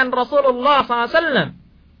 Melecehkan Rasulullah SAW.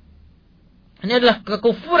 Ini adalah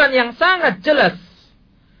kekufuran yang sangat jelas.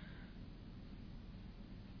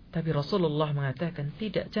 Tapi Rasulullah mengatakan,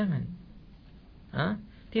 tidak, jangan.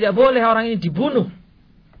 Tidak boleh orang ini dibunuh.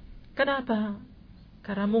 Kenapa?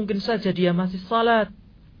 Karena mungkin saja dia masih salat.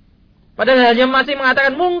 Padahal hanya masih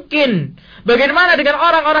mengatakan mungkin. Bagaimana dengan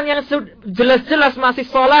orang-orang yang jelas-jelas masih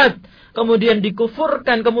salat, kemudian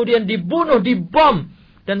dikufurkan, kemudian dibunuh, dibom,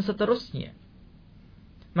 dan seterusnya.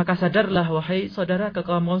 Maka sadarlah wahai saudara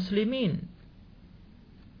kaum muslimin,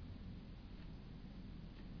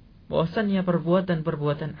 bahwasannya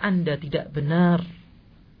perbuatan-perbuatan Anda tidak benar.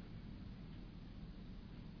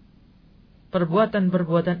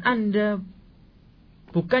 Perbuatan-perbuatan Anda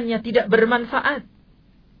bukannya tidak bermanfaat,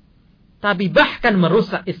 tapi bahkan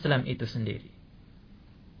merusak Islam itu sendiri.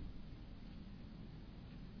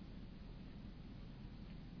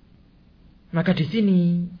 Maka di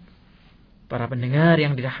sini para pendengar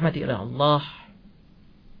yang dirahmati oleh Allah,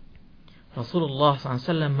 Rasulullah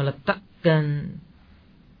SAW meletakkan,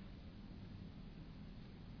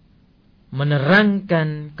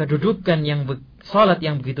 menerangkan kedudukan yang salat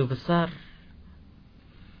yang begitu besar,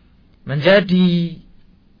 menjadi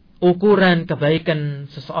ukuran kebaikan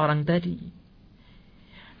seseorang tadi,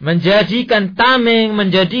 menjadikan tameng,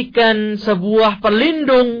 menjadikan sebuah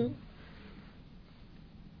pelindung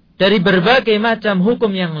dari berbagai macam hukum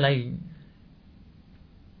yang lain.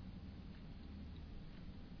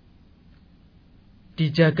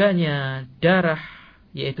 Dijaganya darah,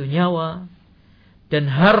 yaitu nyawa, dan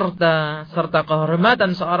harta serta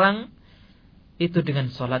kehormatan seorang itu dengan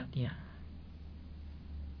salatnya.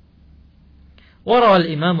 وروى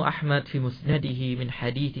الإمام أحمد في مسنده من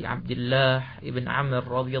حديث عبد الله بن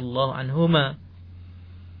عمرو رضي الله عنهما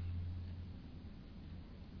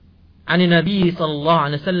عن النبي صلى الله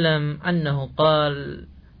عليه وسلم أنه قال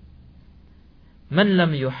من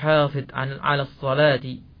لم يحافظ على الصلاة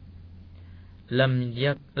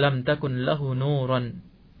لم تكن له نورا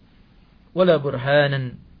ولا برهانا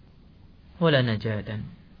ولا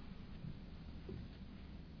نجاة.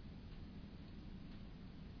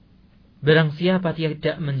 Barang siapa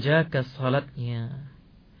tidak menjaga salatnya,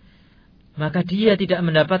 maka dia tidak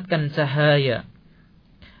mendapatkan cahaya,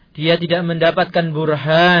 dia tidak mendapatkan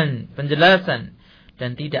burhan, penjelasan,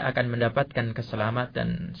 dan tidak akan mendapatkan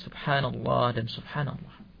keselamatan. Subhanallah dan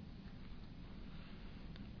subhanallah.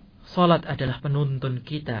 Salat adalah penuntun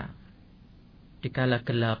kita di kala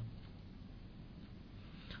gelap.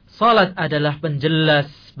 Salat adalah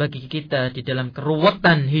penjelas bagi kita di dalam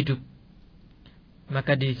keruwetan hidup.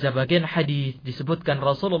 Maka di sebagian hadis disebutkan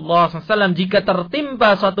Rasulullah SAW jika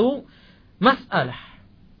tertimpa suatu masalah,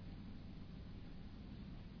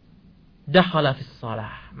 dakhala fis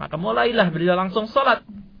shalah, maka mulailah beliau langsung salat.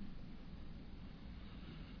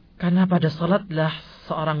 Karena pada salatlah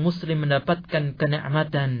seorang muslim mendapatkan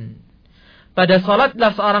kenikmatan. Pada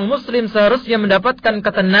salatlah seorang muslim seharusnya mendapatkan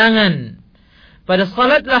ketenangan. Pada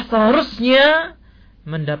salatlah seharusnya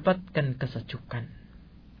mendapatkan kesejukan.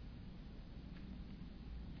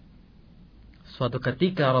 Suatu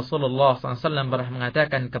ketika Rasulullah SAW pernah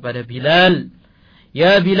mengatakan kepada Bilal,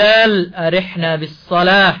 "Ya Bilal, arihna bis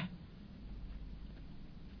salah."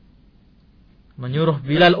 Menyuruh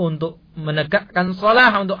Bilal untuk menegakkan salah,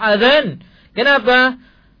 untuk azan. Kenapa?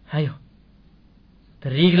 Ayo,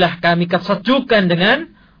 berilah kami kesejukan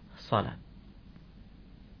dengan salat.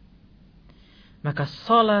 Maka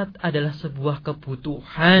salat adalah sebuah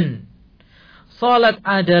kebutuhan. Salat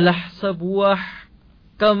adalah sebuah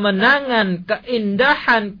kemenangan,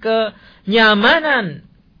 keindahan, kenyamanan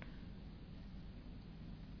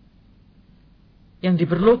yang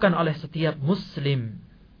diperlukan oleh setiap muslim.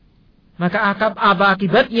 Maka apa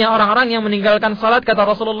akibatnya orang-orang yang meninggalkan salat? Kata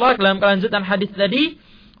Rasulullah dalam kelanjutan hadis tadi,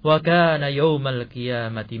 wa kana yaumal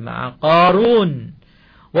qiyamati ma'a Qarun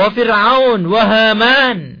wa Fir'aun wa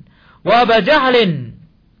Haman wa Abu Jahlin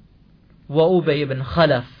wa Ubay bin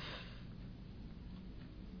Khalaf.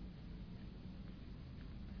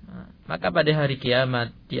 Maka pada hari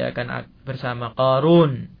kiamat dia akan bersama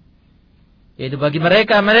Qarun, yaitu bagi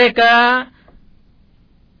mereka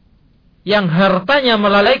yang hartanya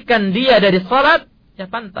melalaikan dia dari salat,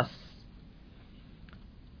 ya pantas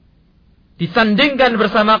disandingkan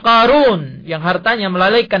bersama Qarun yang hartanya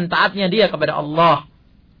melalaikan taatnya dia kepada Allah.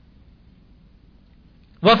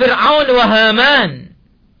 Wa Fir'aun wa Haman,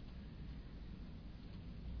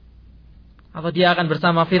 atau dia akan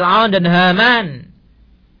bersama Fir'aun dan Haman.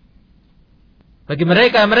 Bagi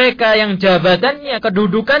mereka yang jabatannya,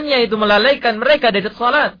 kedudukannya itu melalaikan mereka dari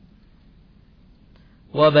salat.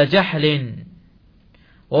 Wa Abu Jahlin,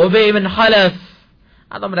 Ubay bin Khalaf,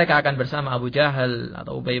 atau mereka akan bersama Abu Jahal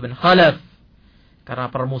atau Ubay bin Khalaf.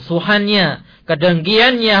 Karena permusuhannya,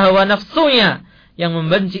 kedengkiannya, hawa nafsunya yang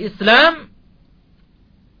membenci Islam,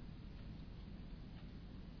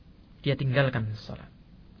 dia tinggalkan salat.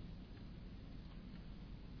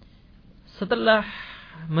 Setelah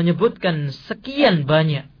menyebutkan sekian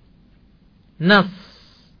banyak nas,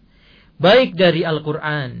 baik dari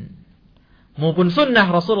Al-Quran maupun sunnah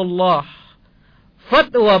Rasulullah,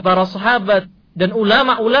 fatwa para sahabat dan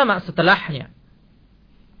ulama-ulama setelahnya,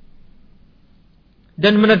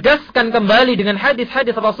 dan menegaskan kembali dengan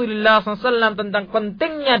hadis-hadis Rasulullah SAW tentang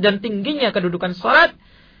pentingnya dan tingginya kedudukan salat,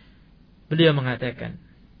 beliau mengatakan,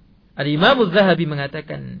 Al-Imam Az-Zahabi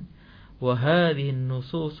mengatakan, wa hadhihi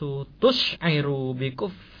an-nususu tush'iru bi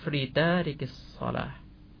kufri tarikis shalah.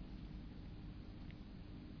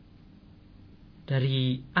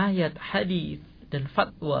 Dari ayat, hadis dan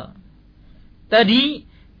fatwa tadi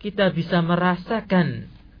kita bisa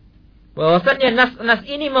merasakan bahwasannya nas-nas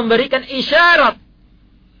ini memberikan isyarat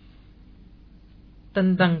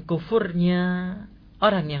tentang kufurnya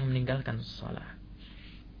orang yang meninggalkan shalah.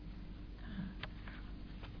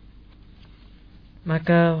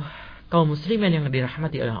 Maka kaum muslimin yang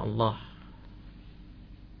dirahmati oleh Allah,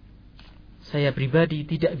 saya pribadi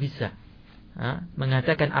tidak bisa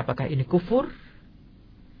mengatakan apakah ini kufur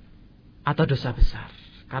atau dosa besar,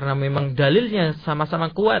 karena memang dalilnya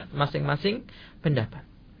sama-sama kuat masing-masing pendapat.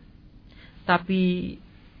 Tapi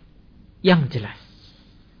yang jelas,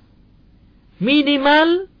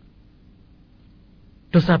 minimal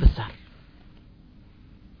dosa besar,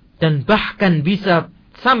 dan bahkan bisa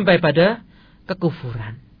sampai pada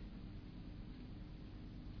kekufuran.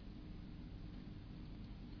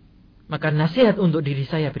 Maka nasihat untuk diri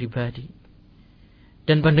saya pribadi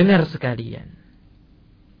dan pendengar sekalian,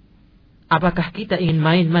 apakah kita ingin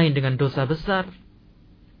main-main dengan dosa besar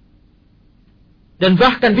dan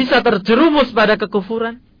bahkan bisa terjerumus pada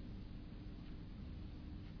kekufuran?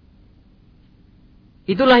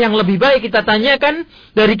 Itulah yang lebih baik kita tanyakan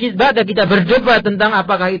daripada kita berdebat tentang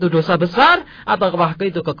apakah itu dosa besar atau apakah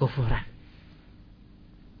itu kekufuran.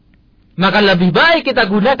 Maka lebih baik kita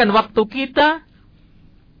gunakan waktu kita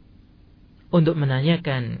untuk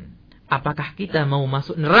menanyakan apakah kita mau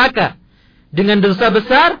masuk neraka dengan dosa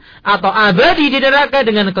besar atau abadi di neraka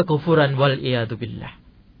dengan kekufuran, wal iyadu billah.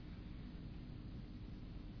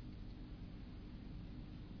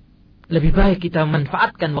 Lebih baik kita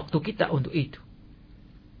manfaatkan waktu kita untuk itu.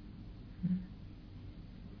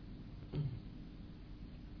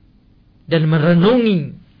 Dan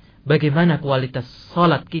merenungi bagaimana kualitas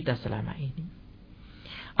salat kita selama ini.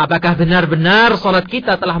 Apakah benar-benar salat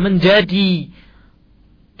kita telah menjadi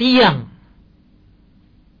tiang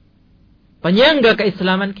penyangga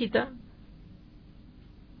keislaman kita?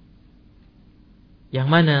 Yang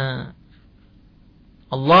mana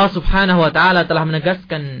Allah subhanahu wa ta'ala telah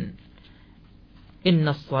menegaskan,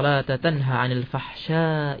 inna salata tanha 'anil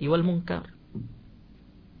fahsya'i wal munkar.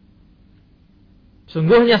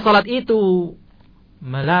 Sungguhnya salat itu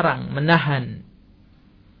melarang, menahan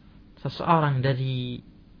seseorang dari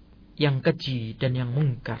yang keji dan yang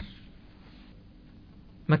mungkar.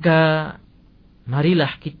 Maka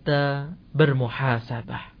marilah kita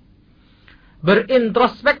bermuhasabah,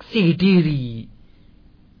 berintrospeksi diri,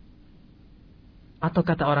 atau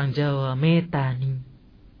kata orang Jawa, metani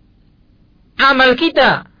amal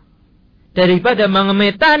kita daripada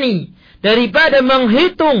mengetani, daripada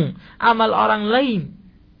menghitung amal orang lain.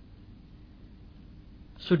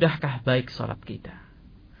 Sudahkah baik salat kita?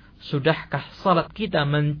 Sudahkah salat kita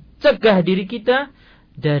mencegah diri kita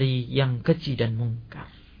dari yang keji dan mungkar?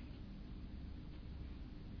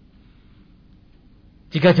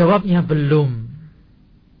 Jika jawabnya belum,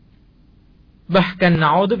 bahkan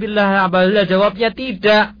na'udzubillah apabila jawabnya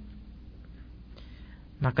tidak,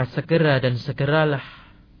 maka segera dan segeralah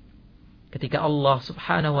ketika Allah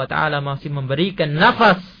subhanahu wa ta'ala masih memberikan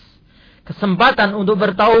nafas, kesempatan untuk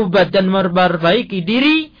bertaubat dan memperbaiki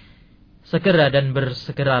diri, segera dan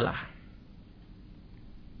bersegeralah.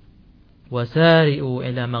 Wasari'u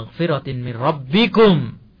ila maghfiratin min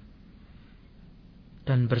rabbikum,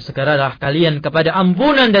 dan bersegeralah kalian kepada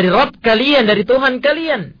ampunan dari Rabb kalian, dari Tuhan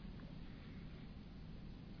kalian.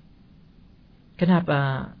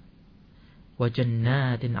 Kenapa? Wa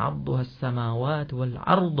jannatin 'arduha as-samawati wal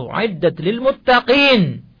ardu 'iddat lil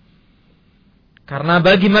muttaqin. Karena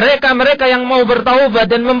bagi mereka yang mau bertaubat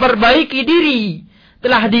dan memperbaiki diri,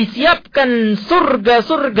 telah disiapkan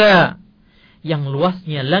surga-surga yang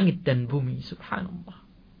luasnya langit dan bumi. Subhanallah.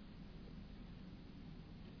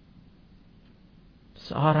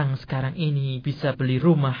 Seorang sekarang ini bisa beli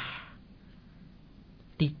rumah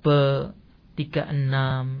tipe 36,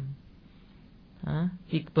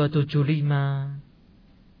 tipe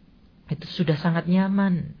 75. Itu sudah sangat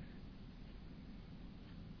nyaman.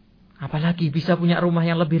 Apalagi bisa punya rumah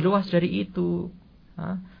yang lebih luas dari itu.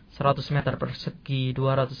 100 meter persegi,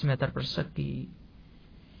 200 meter persegi.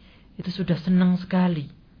 Itu sudah senang sekali.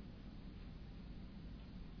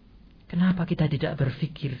 Kenapa kita tidak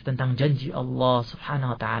berpikir tentang janji Allah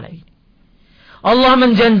subhanahu wa ta'ala ini? Allah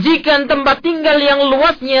menjanjikan tempat tinggal yang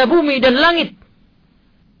luasnya bumi dan langit.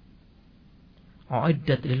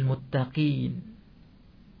 Uiddat lil muttaqin.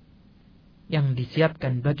 Yang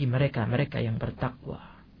disiapkan bagi mereka yang bertakwa.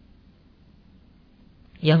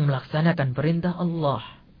 Yang melaksanakan perintah Allah.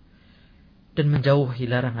 Dan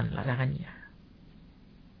menjauhi larangan-larangannya.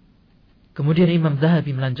 Kemudian Imam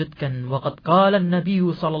Zahabi melanjutkan, waqad qala an-nabiy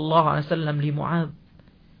sallallahu alaihi wasallam li Mu'adz.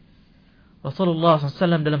 Rasulullah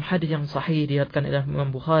SAW dalam hadis yang sahih diriwayatkan oleh Imam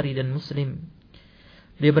Bukhari dan Muslim.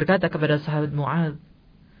 Dia berkata kepada sahabat Mu'adz,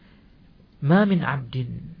 "Ma min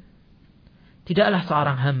 'abdin." Tidaklah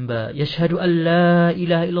seorang hamba yashhadu an la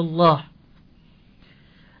ilaha illallah.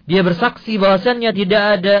 Dia bersaksi bahwasannya tidak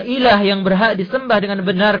ada ilah yang berhak disembah dengan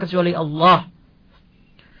benar kecuali Allah.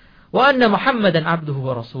 Wa anna Muhammadan 'abduhu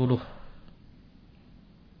wa rasuluh.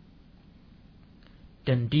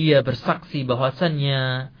 Dan dia bersaksi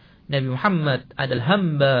bahwasannya Nabi Muhammad adalah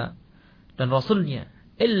hamba dan rasulnya.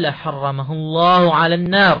 Illa harramahullahu 'alan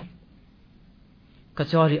nar.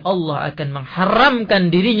 Kecuali Allah akan mengharamkan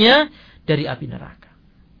dirinya dari api neraka.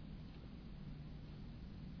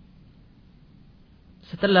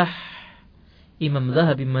 Setelah Imam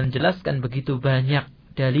Zahabi menjelaskan begitu banyak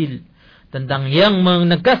dalil tentang yang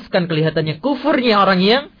menegaskan kelihatannya kufurnya orang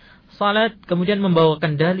yang salat, kemudian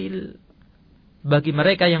membawakan dalil bagi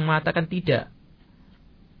mereka yang mengatakan tidak.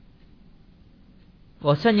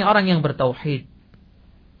 Bahwasanya orang yang bertauhid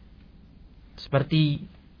seperti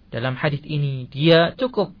dalam hadis ini, dia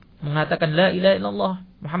cukup mengatakan la ilaha illallah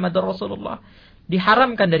Muhammadur Rasulullah,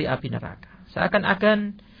 diharamkan dari api neraka.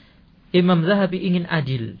 Seakan-akan Imam Zahabi ingin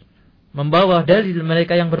adil, membawa dalil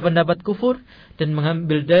mereka yang berpendapat kufur dan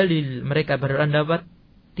mengambil dalil mereka berpendapat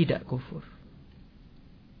tidak kufur.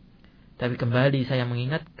 Tapi kembali saya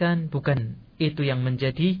mengingatkan, bukan itu yang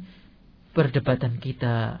menjadi perdebatan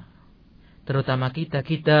kita. Terutama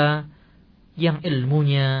kita yang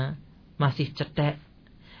ilmunya masih cetek,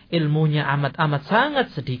 ilmunya amat-amat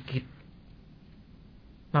sangat sedikit.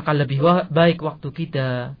 Maka lebih baik waktu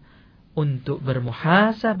kita untuk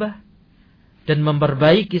bermuhasabah dan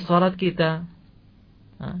memperbaiki salat kita,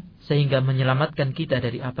 sehingga menyelamatkan kita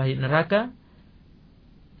dari api neraka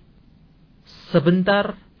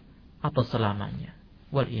sebentar atau selamanya.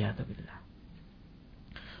 Wal'iyadu billah.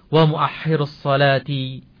 Wa muakhirus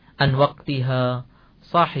salati an waqtiha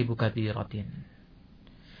sahibu kabiratin.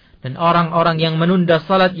 Dan orang-orang yang menunda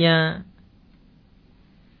salatnya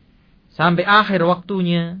sampai akhir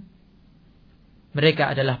waktunya,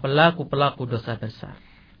 mereka adalah pelaku-pelaku dosa besar.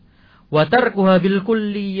 Wa tarkuha bil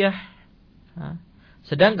kulliyah.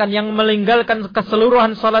 Sedangkan yang meninggalkan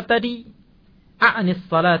keseluruhan salat tadi, a'nis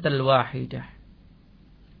salatal wahidah.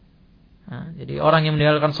 Jadi orang yang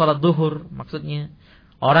meninggalkan salat zuhur, maksudnya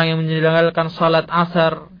orang yang meninggalkan salat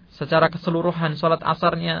asar secara keseluruhan, salat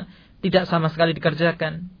asarnya tidak sama sekali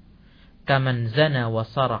dikerjakan. Kaman zana wa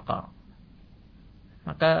saraqa.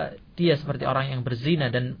 Maka dia seperti orang yang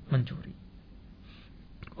berzina dan mencuri.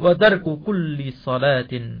 Wa tarku kulli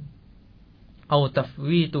salatin aw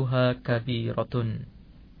tafwituha kabiratun.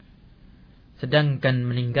 Sedangkan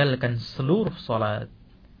meninggalkan seluruh salat,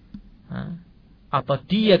 atau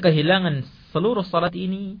dia kehilangan seluruh salat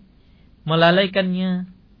ini, melalaikannya,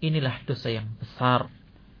 inilah dosa yang besar.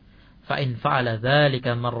 Fa in fa'ala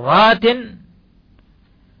dzalika marratin,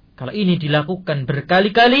 kalau ini dilakukan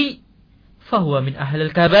berkali-kali, fahuwa min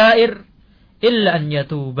ahlil kabaair illa an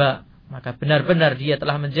yatuba, maka benar-benar dia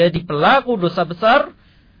telah menjadi pelaku dosa besar.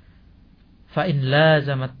 Fa in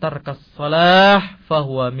lazamat tarkas salah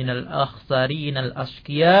fahuwa minal akhsarin al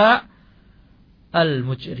ashqiya al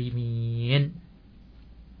mujrimin.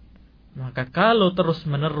 Maka kalau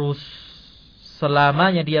terus-menerus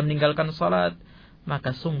selamanya dia meninggalkan salat,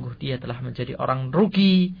 maka sungguh dia telah menjadi orang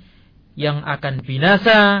rugi yang akan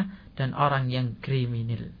binasa dan orang yang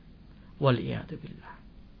kriminal. Wal'iyadu billah.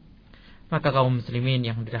 Maka kaum muslimin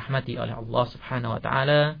yang dirahmati oleh Allah subhanahu wa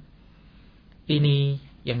ta'ala, ini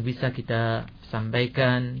yang bisa kita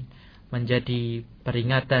sampaikan menjadi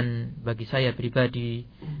peringatan bagi saya pribadi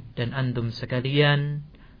dan antum sekalian.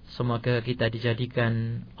 Semoga kita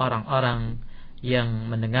dijadikan orang-orang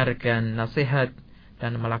yang mendengarkan nasihat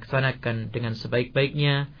dan melaksanakan dengan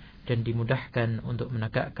sebaik-baiknya, dan dimudahkan untuk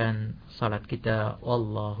menegakkan salat kita.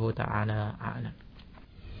 Wallahu ta'ala a'lam.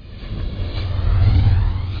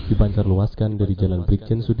 Dipancar luaskan dari Jalan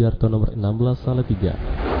Brigjen Sudiarto nomor 16 Salatiga.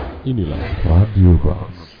 Inilah Radio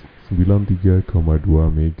Bas 93,2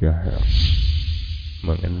 MHz.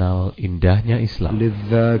 Mengenal indahnya Islam.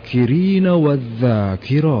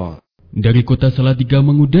 Dari kota Salatiga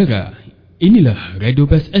mengudara, inilah Radio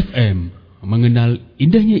Bas FM, mengenal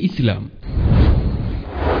indahnya Islam.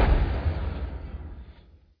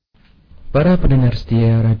 Para pendengar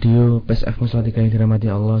setia radio Besar yang dirahmati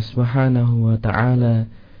Allah Subhanahu wa taala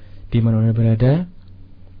dimanapun berada,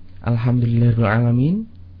 alhamdulillahirrahmanirrahim.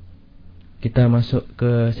 Kita masuk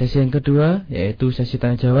ke sesi yang kedua, yaitu sesi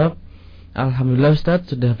tanya jawab. Alhamdulillah Ustaz,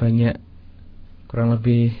 sudah banyak, kurang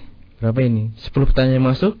lebih berapa ini? 10 pertanyaan yang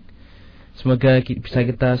masuk. Semoga bisa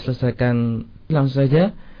kita selesaikan langsung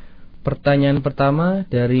saja. Pertanyaan pertama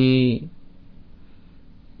dari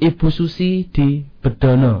Ibu Susi di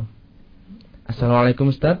Bedono. Assalamualaikum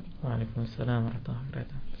Ustaz. Waalaikumsalam warahmatullahi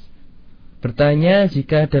wabarakatuh. Bertanya,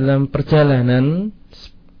 jika dalam perjalanan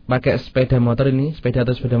pakai sepeda motor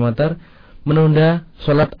atau sepeda motor menunda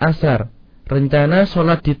sholat asar, rencana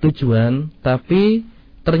sholat di tujuan, tapi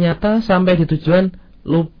ternyata sampai di tujuan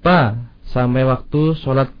lupa sampai waktu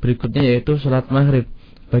sholat berikutnya, yaitu sholat maghrib.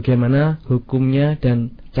 Bagaimana hukumnya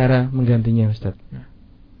dan cara menggantinya, Ustaz?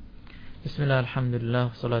 Bismillah,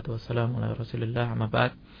 alhamdulillah, wassalatu wassalamu ala rasulillah, amma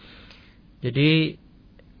ba'd. Jadi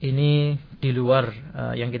ini di luar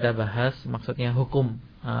yang kita bahas, maksudnya hukum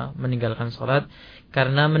meninggalkan sholat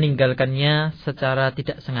karena meninggalkannya secara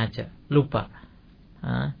tidak sengaja, lupa.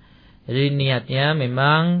 Jadi niatnya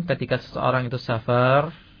memang ketika seseorang itu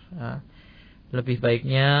safar, lebih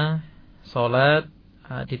baiknya sholat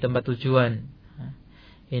di tempat tujuan.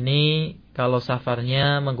 Ini kalau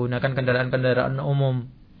safarnya menggunakan kendaraan-kendaraan umum.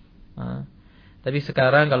 Tapi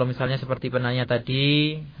sekarang kalau misalnya seperti penanya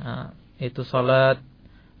tadi, itu sholat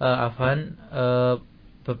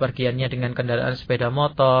bepergiannya dengan kendaraan sepeda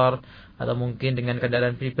motor atau mungkin dengan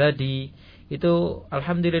kendaraan pribadi, itu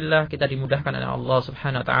alhamdulillah kita dimudahkan oleh Allah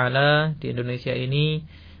Subhanahu wa taala. Di Indonesia ini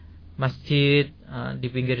masjid di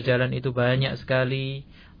pinggir jalan itu banyak sekali,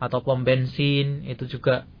 atau pom bensin itu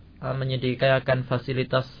juga menyediakan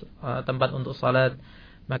fasilitas tempat untuk salat.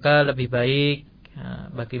 Maka lebih baik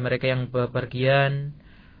bagi mereka yang bepergian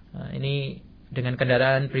ini dengan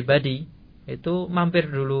kendaraan pribadi itu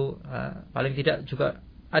mampir dulu, paling tidak juga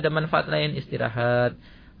ada manfaat lain, istirahat,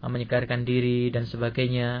 menyegarkan diri dan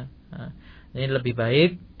sebagainya. Ini lebih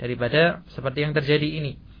baik daripada seperti yang terjadi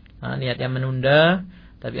ini, niatnya menunda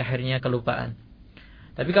tapi akhirnya kelupaan.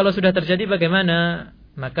 Tapi kalau sudah terjadi bagaimana?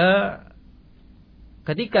 Maka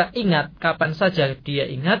ketika ingat, kapan saja dia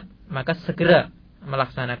ingat, maka segera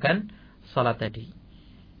melaksanakan sholat tadi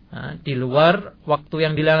di luar waktu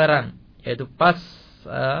yang dilarang, yaitu pas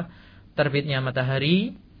terbitnya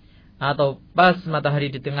matahari, atau pas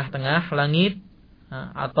matahari di tengah-tengah langit,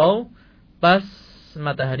 atau pas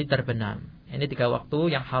matahari terbenam. Ini 3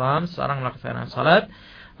 waktu yang haram seorang melaksanakan salat.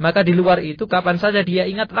 Maka di luar itu kapan saja dia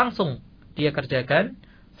ingat, langsung dia kerjakan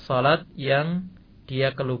salat yang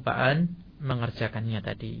dia kelupaan mengerjakannya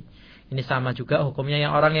tadi. Ini sama juga hukumnya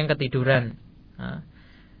yang orang yang ketiduran.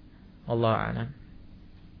 Allah a'lam.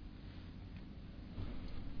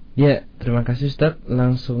 Ya, terima kasih Ustaz.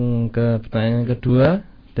 Langsung ke pertanyaan kedua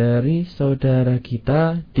dari saudara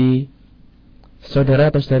kita di saudara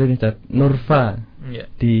atau saudari Ustaz, Nurfa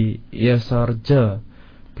di Yosorjo.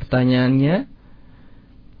 Pertanyaannya,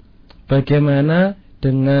 bagaimana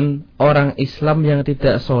dengan orang Islam yang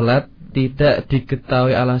tidak sholat, tidak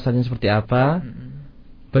diketahui alasannya seperti apa?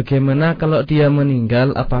 Bagaimana kalau dia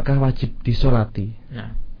meninggal, apakah wajib disolati?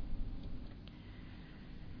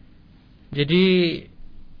 Jadi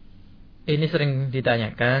ini sering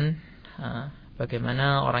ditanyakan,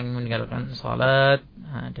 bagaimana orang yang meninggalkan sholat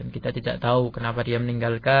dan kita tidak tahu kenapa dia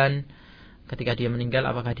meninggalkan. Ketika dia meninggal,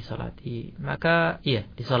 apakah disolati? Maka iya,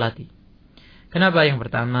 disolati. Kenapa? Yang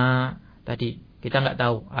pertama tadi, kita nggak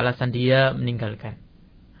tahu alasan dia meninggalkan.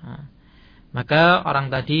 Maka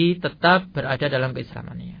orang tadi tetap berada dalam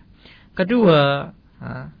keislamannya. Kedua,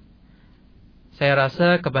 saya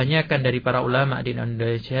rasa kebanyakan dari para ulama di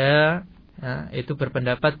Indonesia itu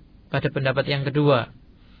berpendapat pada pendapat yang kedua,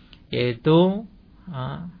 yaitu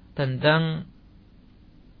tentang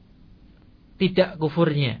tidak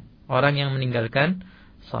kufurnya orang yang meninggalkan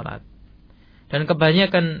sholat. Dan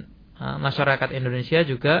kebanyakan masyarakat Indonesia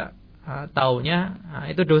juga taunya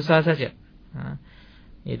itu dosa saja,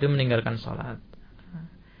 itu meninggalkan sholat.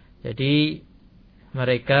 Jadi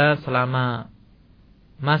mereka selama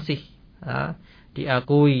masih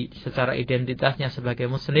diakui secara identitasnya sebagai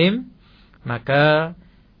muslim, maka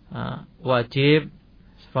wajib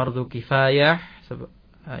fardu kifayah,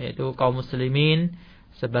 yaitu kaum muslimin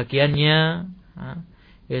sebagiannya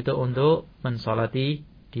yaitu untuk mensolati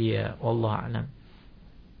dia. Wallahu a'lam.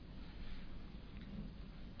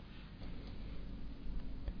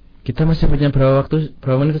 Kita masih punya berapa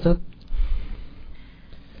menit Ustaz?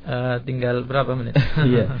 Tinggal berapa menit?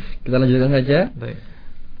 Iya, kita lanjutkan saja. Baik.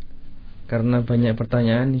 Karena banyak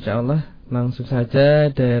pertanyaan, insyaallah langsung saja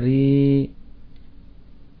dari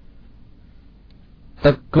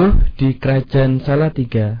Teguh di Kerajaan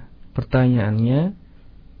Salatiga. Pertanyaannya,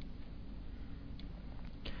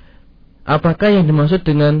 apakah yang dimaksud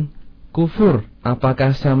dengan kufur?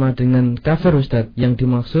 Apakah sama dengan kafir, Ustaz? Yang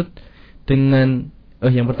dimaksud dengan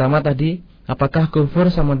yang pertama tadi, apakah kufur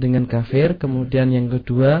sama dengan kafir? Kemudian yang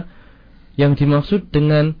kedua, yang dimaksud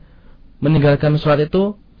dengan meninggalkan sholat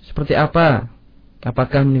itu seperti apa?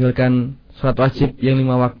 Apakah meninggalkan sholat wajib yang 5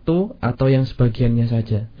 waktu atau yang sebagiannya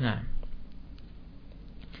saja? Nah,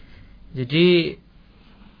 jadi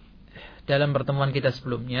dalam pertemuan kita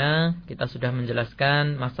sebelumnya kita sudah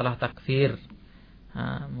menjelaskan masalah takfir.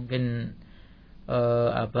 Mungkin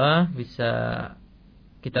bisa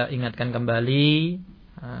kita ingatkan kembali.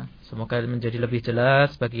 Semoga menjadi lebih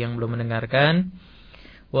jelas bagi yang belum mendengarkan.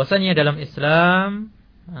 Bahwasanya dalam Islam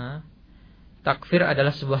takfir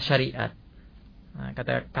adalah sebuah syariat.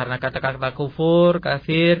 Karena kata-kata kufur,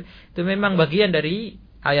 kafir itu memang bagian dari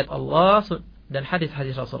ayat Allah dan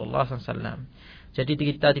hadis-hadis Rasulullah SAW. Jadi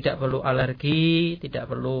kita tidak perlu alergi,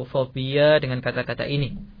 tidak perlu fobia dengan kata-kata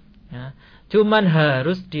ini. Cuman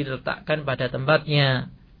harus diletakkan pada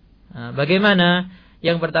tempatnya. Bagaimana?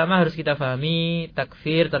 Yang pertama harus kita pahami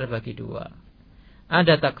takfir terbagi 2.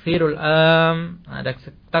 Ada takfirul am, ada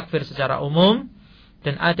takfir secara umum,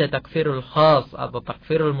 dan ada takfirul khas atau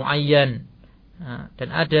takfirul muayyan. Dan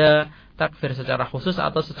ada takfir secara khusus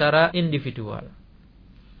atau secara individual.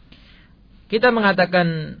 Kita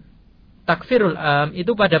mengatakan takfirul am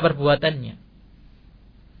itu pada perbuatannya.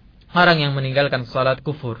 Orang yang meninggalkan salat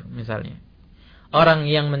kufur misalnya. Orang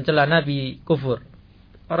yang mencela Nabi kufur.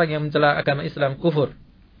 Orang yang mencela agama Islam kufur.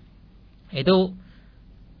 Itu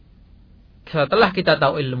setelah kita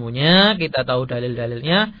tahu ilmunya, kita tahu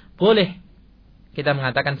dalil-dalilnya, boleh kita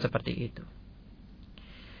mengatakan seperti itu.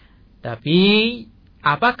 Tapi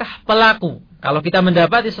apakah pelaku, kalau kita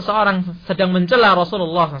mendapati seseorang sedang mencela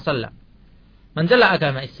Rasulullah SAW, mencela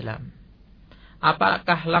agama Islam,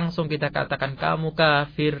 apakah langsung kita katakan kamu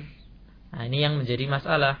kafir? Nah, ini yang menjadi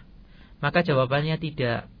masalah. Maka jawabannya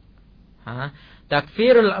tidak.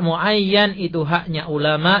 Takfirul muayyan itu haknya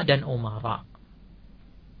ulama dan umara.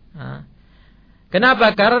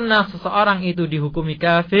 Kenapa? Karena seseorang itu dihukumi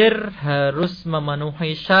kafir harus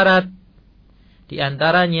memenuhi syarat. Di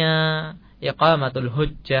antaranya iqamatul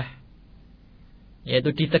hujjah,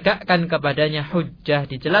 yaitu ditegakkan kepadanya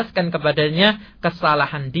hujjah, dijelaskan kepadanya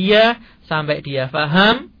kesalahan dia sampai dia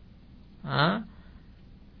faham.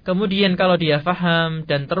 Kemudian kalau dia faham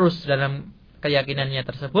dan terus dalam keyakinannya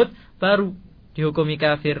tersebut, baru dihukumi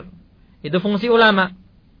kafir. Itu fungsi ulama.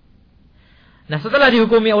 Nah, setelah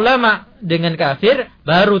dihukumi ulama dengan kafir,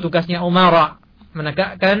 baru tugasnya umara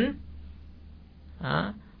menegakkan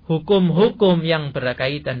hukum-hukum yang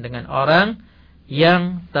berkaitan dengan orang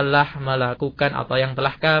yang telah melakukan atau yang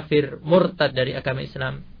telah kafir, murtad dari agama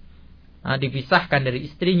Islam, dipisahkan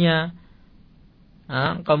dari istrinya,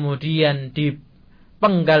 kemudian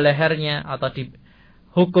dipenggal lehernya atau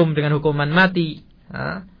dihukum dengan hukuman mati,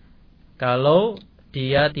 kalau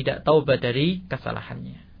dia tidak taubat dari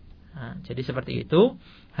kesalahannya. Jadi seperti itu,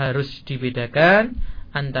 harus dibedakan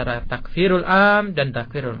antara takfirul am dan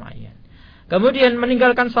takfirul muayyan. Kemudian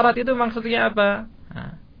meninggalkan salat itu maksudnya apa?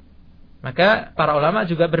 Maka para ulama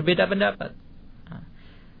juga berbeda pendapat.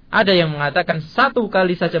 Ada yang mengatakan 1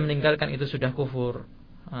 kali saja meninggalkan itu sudah kufur.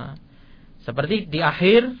 Seperti di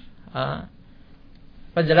akhir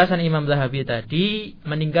penjelasan Imam Zahabi tadi,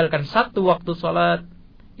 meninggalkan 1 waktu salat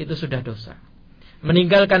itu sudah dosa.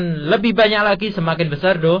 Meninggalkan lebih banyak lagi semakin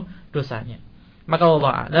besar dosanya. Maka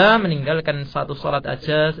Allah a'lam, meninggalkan 1 salat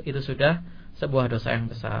aja itu sudah sebuah dosa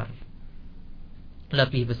yang besar.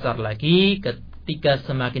 Lebih besar lagi ketika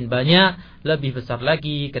semakin banyak, lebih besar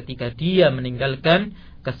lagi ketika dia meninggalkan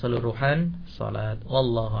keseluruhan salat.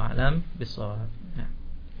 Wallahu a'lam bishawab.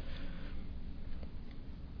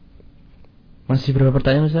 Masih berapa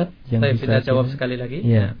pertanyaan, Ustaz? Yang kita jawab sekali lagi.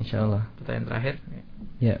 Ya, insyaallah. Pertanyaan terakhir.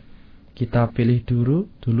 Ya. Kita pilih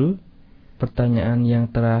dulu pertanyaan yang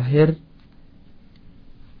terakhir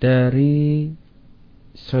dari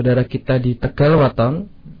saudara kita di Tegal Waton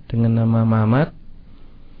dengan nama Muhammad.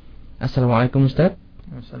 Assalamualaikum, Ustaz.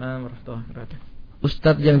 Assalamualaikum warahmatullahi wabarakatuh.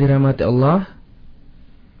 Ustaz yang dirahmati Allah,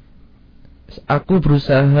 aku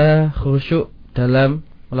berusaha khusyuk dalam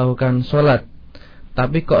melakukan sholat,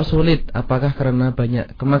 tapi kok sulit? Apakah karena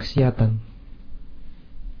banyak kemaksiatan?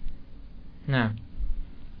 Nah,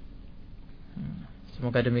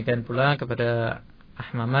 semoga demikian pula kepada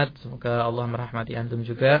Ahmad. Semoga Allah merahmati antum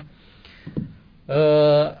juga.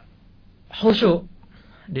 Khusyuk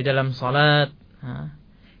di dalam sholat,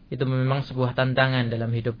 itu memang sebuah tantangan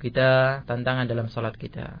dalam hidup kita, tantangan dalam sholat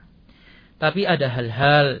kita. Tapi ada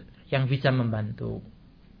hal-hal yang bisa membantu.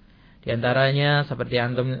 Di antaranya seperti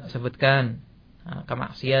yang antum sebutkan,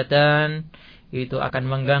 kemaksiatan itu akan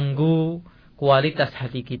mengganggu kualitas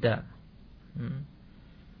hati kita.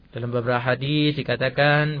 Dalam beberapa hadis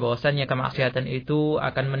dikatakan bahwasannya kemaksiatan itu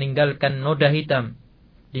akan meninggalkan noda hitam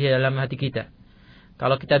di dalam hati kita.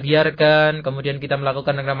 Kalau kita biarkan, kemudian kita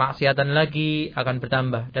melakukan kemaksiatan lagi, akan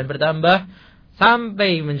bertambah dan bertambah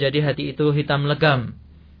sampai menjadi hati itu hitam legam,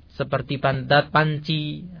 seperti pantat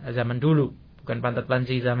panci zaman dulu, bukan pantat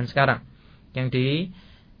panci zaman sekarang, yang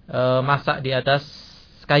dimasak di atas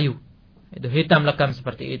kayu. Itu hitam legam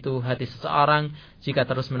seperti itu hati seseorang jika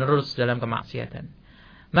terus-menerus dalam kemaksiatan.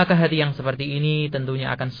 Maka hati yang seperti ini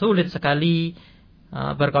tentunya akan sulit sekali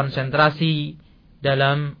berkonsentrasi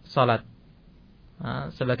dalam salat.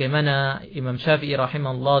 Sebagaimana Imam Syafi'i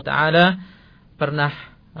rahimahullah ta'ala pernah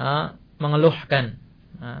mengeluhkan,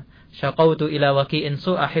 syaqautu ila waqi'in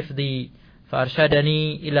su'a hifdhi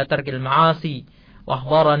farshadani ila tarkil ma'asi wa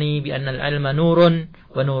akhbarani bi anna al-ilma nurun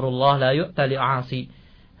wa nurullah la yu'ta li'asi.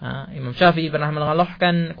 Imam Syafi'i pernah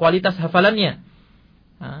mengeluhkan kualitas hafalannya,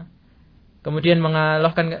 kemudian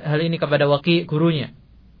mengeluhkan hal ini kepada Waqi' gurunya.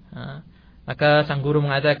 Maka sang guru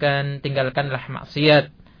mengatakan, tinggalkanlah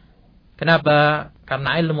maksiat. Kenapa?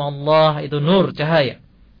 Karena ilmu Allah itu nur, cahaya.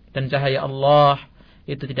 Dan cahaya Allah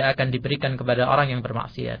itu tidak akan diberikan kepada orang yang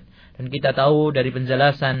bermaksiat. Dan kita tahu dari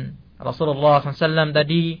penjelasan Rasulullah SAW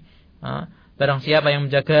tadi, barang siapa yang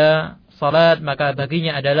menjaga salat, maka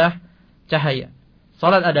baginya adalah cahaya.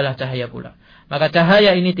 Salat adalah cahaya pula. Maka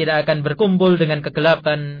cahaya ini tidak akan berkumpul dengan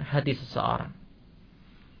kegelapan hati seseorang.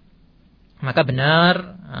 Maka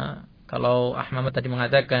benar, kalau Ahmad tadi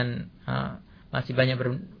mengatakan masih banyak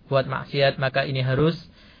berbuat maksiat, maka ini harus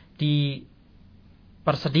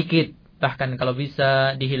dipersedikit, bahkan kalau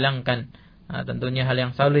bisa dihilangkan. Tentunya hal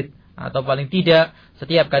yang sulit, atau paling tidak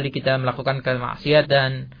setiap kali kita melakukan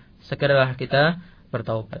kemaksiatan, segeralah kita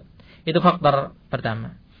bertaubat. Itu faktor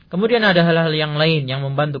pertama. Kemudian ada hal-hal yang lain yang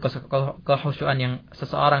membantu kekhusyuan yang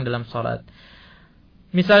seseorang dalam salat.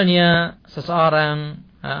 Misalnya seseorang,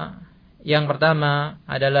 yang pertama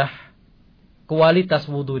adalah kualitas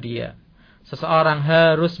wudu dia. Seseorang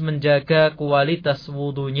harus menjaga kualitas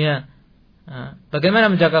wudunya.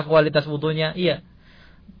 Bagaimana menjaga kualitas wudunya? Iya,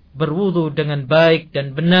 berwudu dengan baik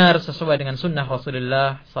dan benar sesuai dengan sunnah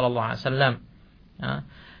Rasulullah SAW.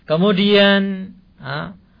 Kemudian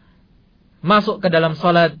masuk ke dalam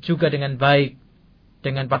salat juga dengan baik,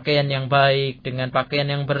 dengan pakaian yang baik, dengan pakaian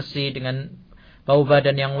yang bersih, dengan bau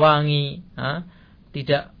badan yang wangi,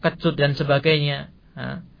 tidak kecut dan sebagainya.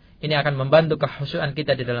 Ini akan membantu kekhusyuan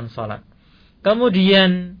kita di dalam salat.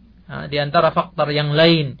 Kemudian di antara faktor yang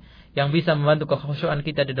lain yang bisa membantu kekhusyuan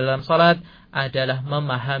kita di dalam salat adalah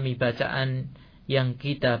memahami bacaan yang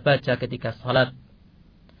kita baca ketika salat,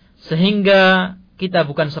 sehingga kita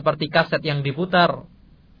bukan seperti kaset yang diputar,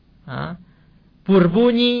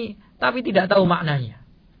 berbunyi tapi tidak tahu maknanya.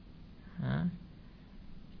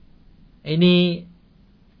 Ini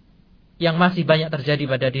yang masih banyak terjadi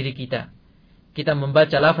pada diri kita. Kita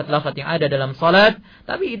membaca lafaz-lafaz yang ada dalam salat,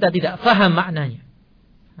 tapi kita tidak faham maknanya.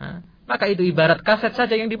 Maka itu ibarat kaset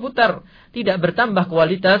saja yang diputar, tidak bertambah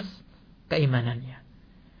kualitas keimanannya.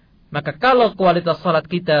 Maka kalau kualitas salat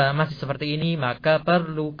kita masih seperti ini, maka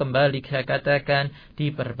perlu kembali saya katakan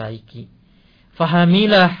diperbaiki.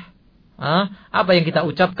 Fahamilah apa yang kita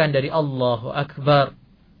ucapkan dari Allahu Akbar.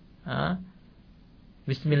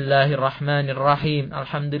 Bismillahirrahmanirrahim.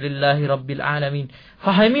 Alhamdulillahi Rabbil Alamin.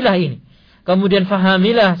 Fahamilah ini. Kemudian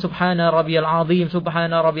fahamilah subhana rabbiyal azim,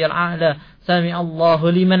 subhana rabbiyal a'la, sami'allahu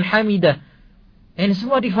liman hamidah. Ini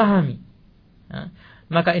semua difahami.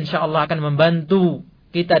 Maka insyaallah akan membantu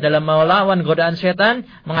kita dalam melawan godaan setan,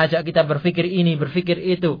 mengajak kita berpikir ini, berpikir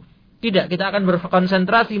itu. Tidak, kita akan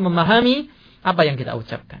berkonsentrasi memahami apa yang kita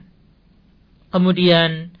ucapkan.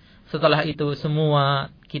 Kemudian setelah itu semua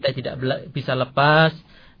kita tidak bisa lepas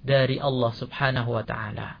dari Allah Subhanahu wa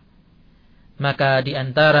taala. Maka di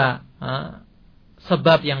antara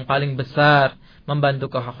sebab yang paling besar membantu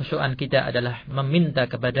kekhusyuan kita adalah meminta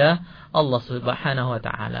kepada Allah Subhanahu wa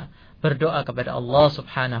taala, berdoa kepada Allah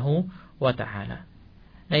Subhanahu wa taala.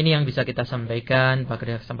 Nah, ini yang bisa kita sampaikan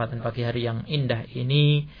pada kesempatan pagi hari yang indah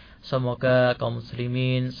ini. Semoga kaum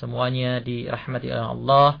muslimin semuanya dirahmati oleh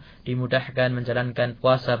Allah, dimudahkan menjalankan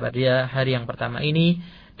puasa pada hari yang pertama ini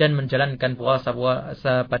dan menjalankan puasa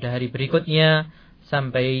pada hari berikutnya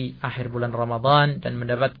sampai akhir bulan Ramadan dan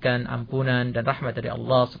mendapatkan ampunan dan rahmat dari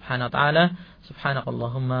Allah Subhanahu wa taala.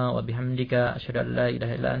 Subhanakallahumma wa bihamdika asyhadu an la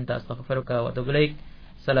ilaha illa anta astaghfiruka wa atubu ilaik.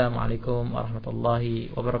 Assalamualaikum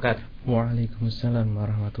warahmatullahi wabarakatuh. Waalaikumsalam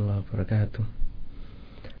warahmatullahi wabarakatuh.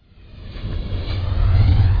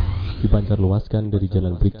 dipancarluaskan dari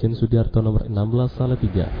Jalan Brigjen Sudiarto nomor 16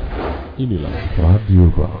 Salatiga. Inilah Radio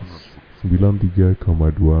Bas 93,2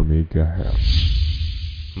 MHz.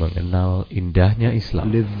 Mengenal indahnya Islam.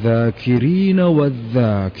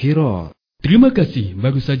 Terima kasih,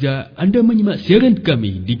 baru saja Anda menyimak siaran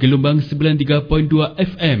kami di gelombang 93.2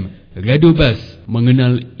 FM Radio Bas,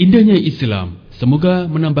 mengenal indahnya Islam. Semoga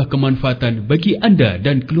menambah kemanfaatan bagi Anda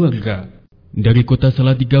dan keluarga. Dari kota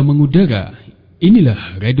Salatiga mengudara,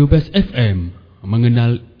 inilah Radio Bas FM,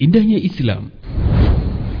 mengenal indahnya Islam.